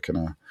comes to kind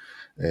of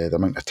the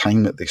amount of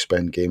time that they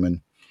spend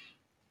gaming.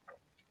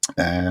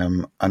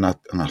 And I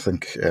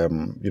think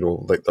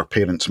like their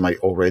parents might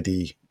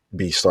already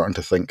be starting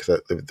to think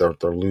that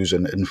they're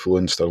losing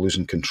influence, they're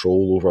losing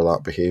control over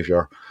that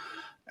behaviour.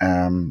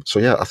 So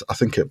yeah, I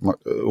think it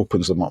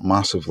opens them up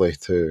massively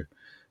to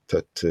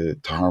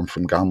harm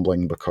from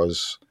gambling,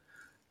 because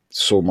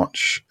so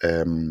much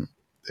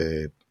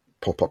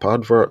pop-up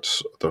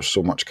adverts, there's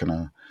so much kind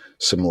of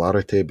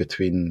similarity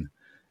between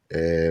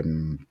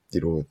the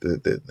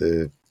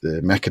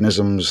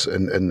mechanisms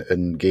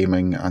in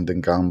gaming and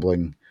in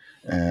gambling.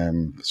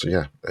 So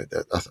yeah,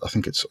 I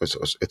think it's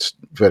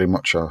very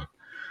much a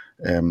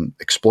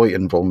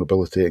exploiting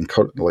vulnerability, and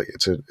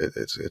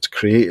it's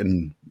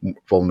creating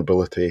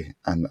vulnerability,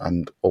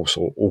 and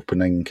also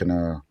opening kind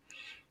of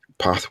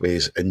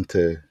pathways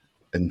into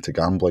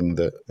gambling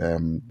that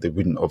they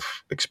wouldn't have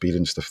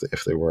experienced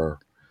if they were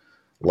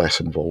less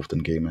involved in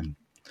gaming.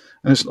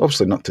 And it's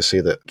obviously not to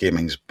say that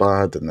gaming's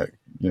bad and that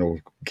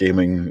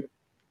gaming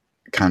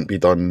can't be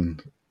done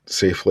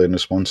safely and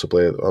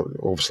responsibly.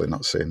 Obviously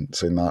not saying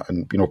that.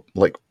 And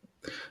like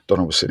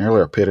Donna was saying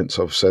earlier, parents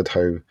have said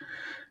how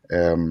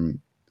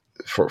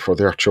for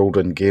their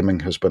children,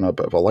 gaming has been a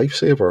bit of a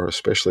lifesaver,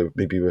 especially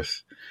maybe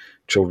with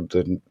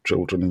children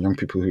and young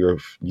people who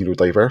have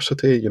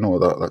neurodiversity.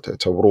 That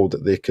it's a world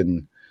that they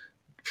can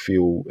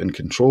feel in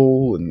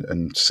control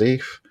and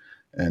safe,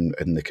 and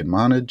they can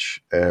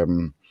manage.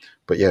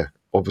 But yeah,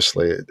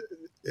 obviously,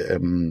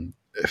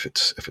 if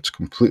it's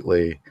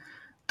completely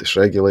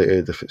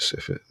dysregulated,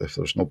 if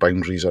there's no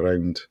boundaries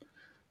around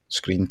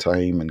screen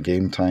time and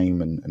game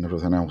time and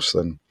everything else,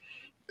 then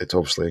it's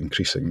obviously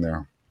increasing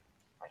their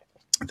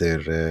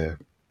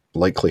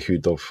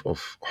likelihood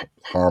of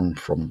harm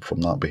from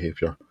that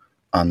behaviour,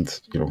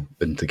 and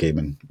into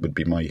gaming would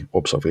be my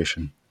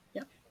observation.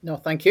 Yeah, no,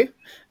 thank you.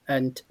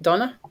 And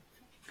Donna?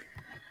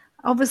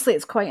 Obviously,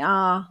 it's quite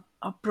a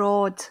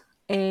broad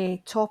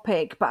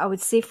topic, but I would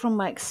say from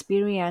my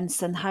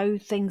experience and how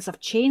things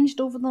have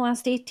changed over the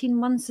last 18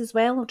 months as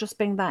well, I'll just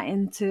bring that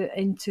into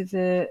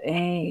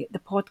the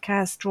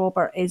podcast,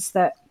 Robert, is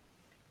that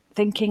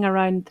thinking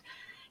around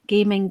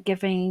gaming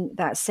giving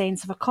that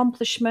sense of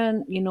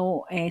accomplishment,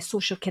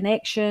 social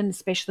connection,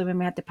 especially when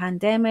we had the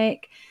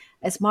pandemic.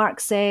 As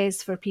Mark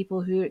says, for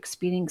people who are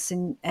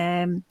experiencing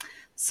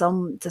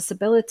some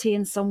disability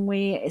in some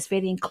way, it's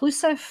very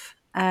inclusive.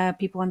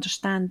 People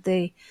understand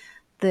the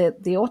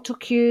auto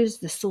cues,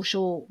 the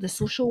social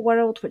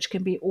world, which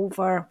can be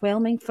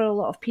overwhelming for a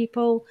lot of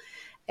people.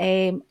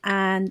 And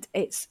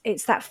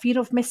it's that fear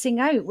of missing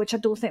out, which I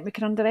don't think we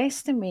can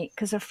underestimate,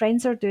 because their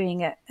friends are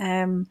doing it.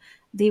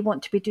 They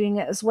want to be doing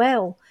it as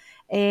well.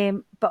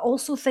 But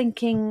also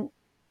thinking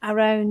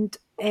around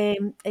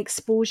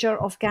exposure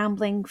of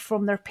gambling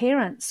from their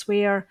parents,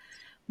 where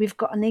we've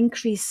got an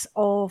increase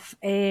of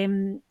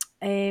women,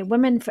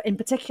 in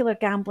particular,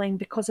 gambling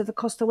because of the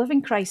cost of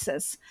living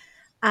crisis,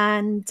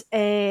 and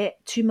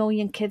 2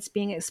 million kids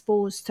being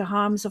exposed to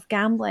harms of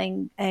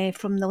gambling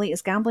from the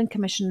latest Gambling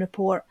Commission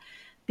report,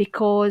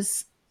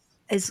 because,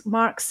 as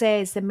Mark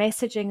says, the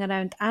messaging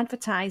around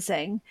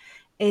advertising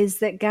is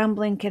that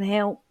gambling can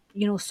help,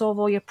 solve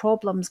all your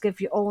problems,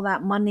 give you all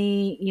that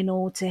money,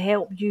 to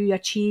help you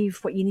achieve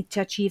what you need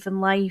to achieve in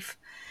life,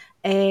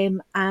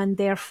 and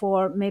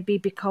therefore maybe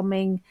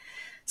becoming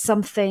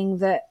something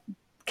that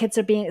kids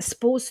are being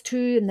exposed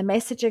to, and the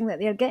messaging that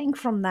they're getting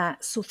from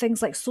that. So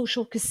things like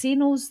social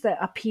casinos that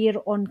appear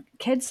on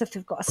kids if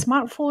they've got a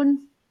smartphone,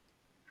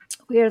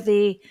 where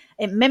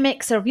it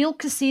mimics a real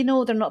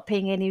casino. They're not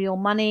paying any real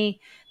money.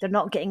 They're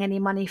not getting any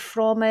money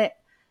from it.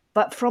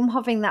 But from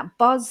having that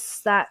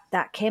buzz, that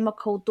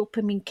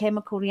dopamine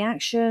chemical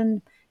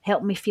reaction,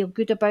 help me feel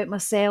good about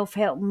myself,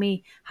 help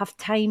me have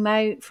time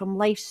out from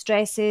life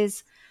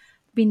stresses,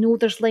 we know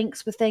there's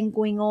links with them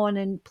going on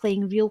and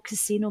playing real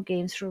casino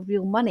games for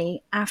real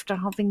money after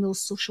having those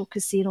social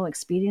casino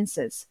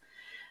experiences.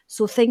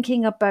 So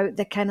thinking about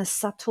the kind of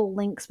subtle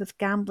links with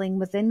gambling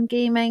within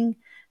gaming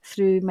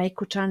through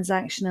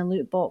microtransaction and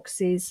loot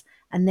boxes,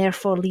 and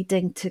therefore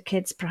leading to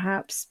kids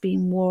perhaps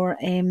being more,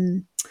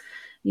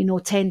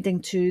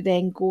 tending to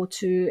then go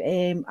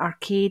to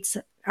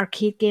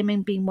arcade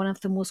gaming being one of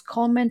the most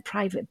common,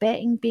 private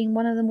betting being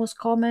one of the most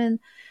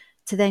common,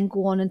 to then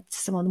go on into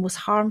some of the most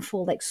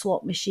harmful, like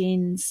slot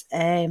machines,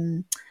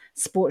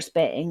 sports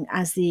betting,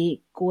 as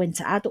they go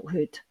into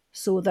adulthood.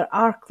 So there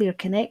are clear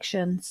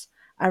connections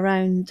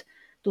around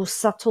those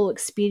subtle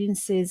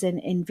experiences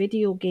in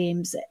video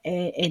games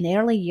in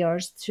early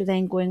years to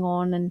then going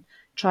on and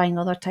trying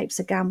other types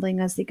of gambling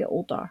as they get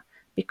older,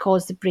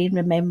 because the brain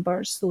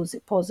remembers those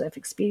positive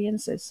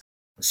experiences.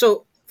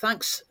 So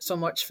thanks so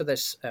much for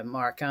this,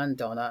 Mark and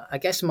Donna. I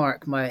guess,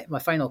 Mark, my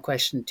final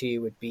question to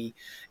you would be,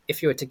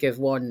 if you were to give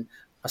one,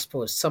 I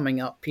suppose,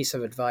 summing up piece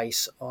of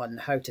advice on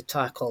how to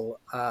tackle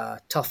a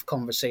tough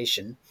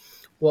conversation,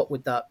 what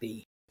would that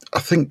be? I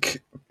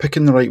think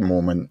picking the right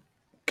moment,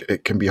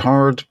 it can be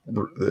hard.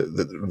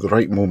 The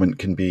right moment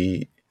can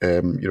be,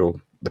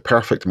 the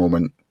perfect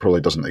moment probably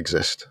doesn't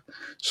exist.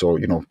 So,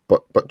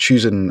 but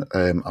choosing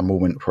a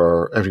moment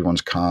where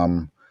everyone's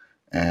calm,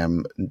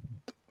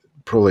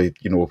 probably,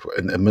 in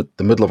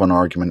the middle of an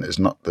argument is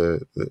not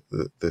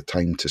the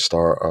time to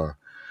start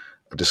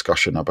a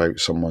discussion about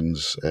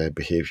someone's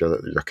behaviour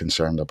that you're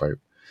concerned about.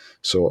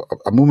 So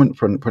a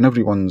moment when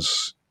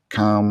everyone's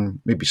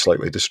calm, maybe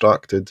slightly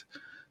distracted,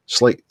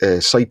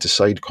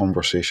 side-to-side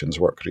conversations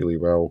work really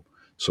well.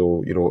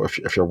 So,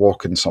 if you're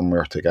walking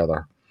somewhere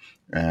together,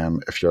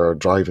 if you're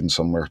driving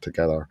somewhere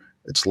together,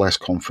 it's less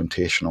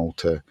confrontational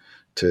to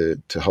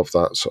have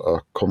that sort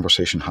of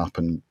conversation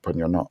happen when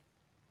you're not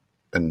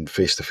in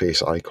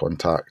face-to-face eye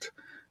contact,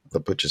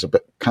 which is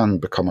can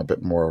become a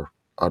bit more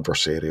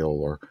adversarial,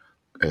 or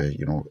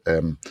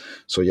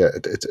so yeah,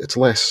 it's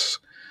less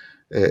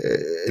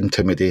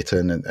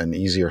intimidating and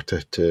easier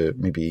to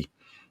maybe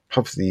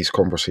have these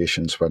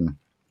conversations when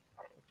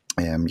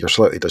you're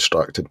slightly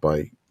distracted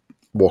by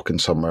walking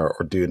somewhere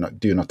or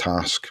doing a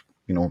task,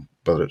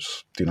 whether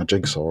it's doing a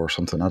jigsaw or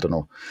something, I don't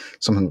know,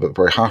 something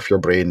where half your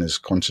brain is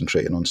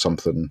concentrating on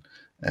something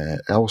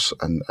else,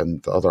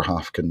 and the other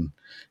half can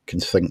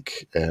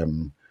think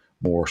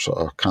more sort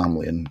of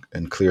calmly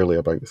and clearly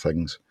about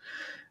things.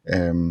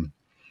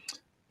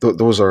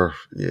 Those are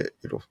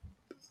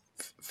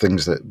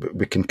things that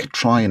we can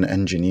try and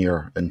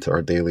engineer into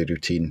our daily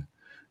routine.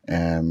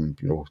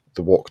 The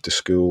walk to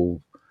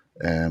school,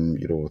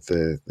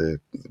 the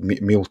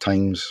meal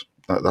times.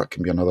 That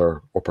can be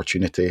another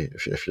opportunity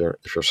if you're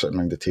sitting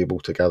around the table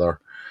together,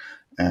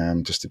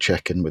 just to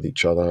check in with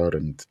each other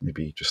and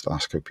maybe just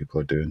ask how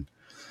people are doing.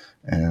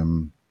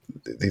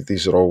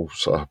 These are all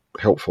sort of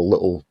helpful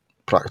little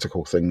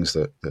practical things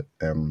that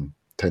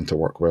tend to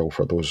work well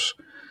for those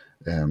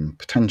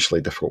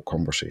potentially difficult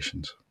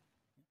conversations.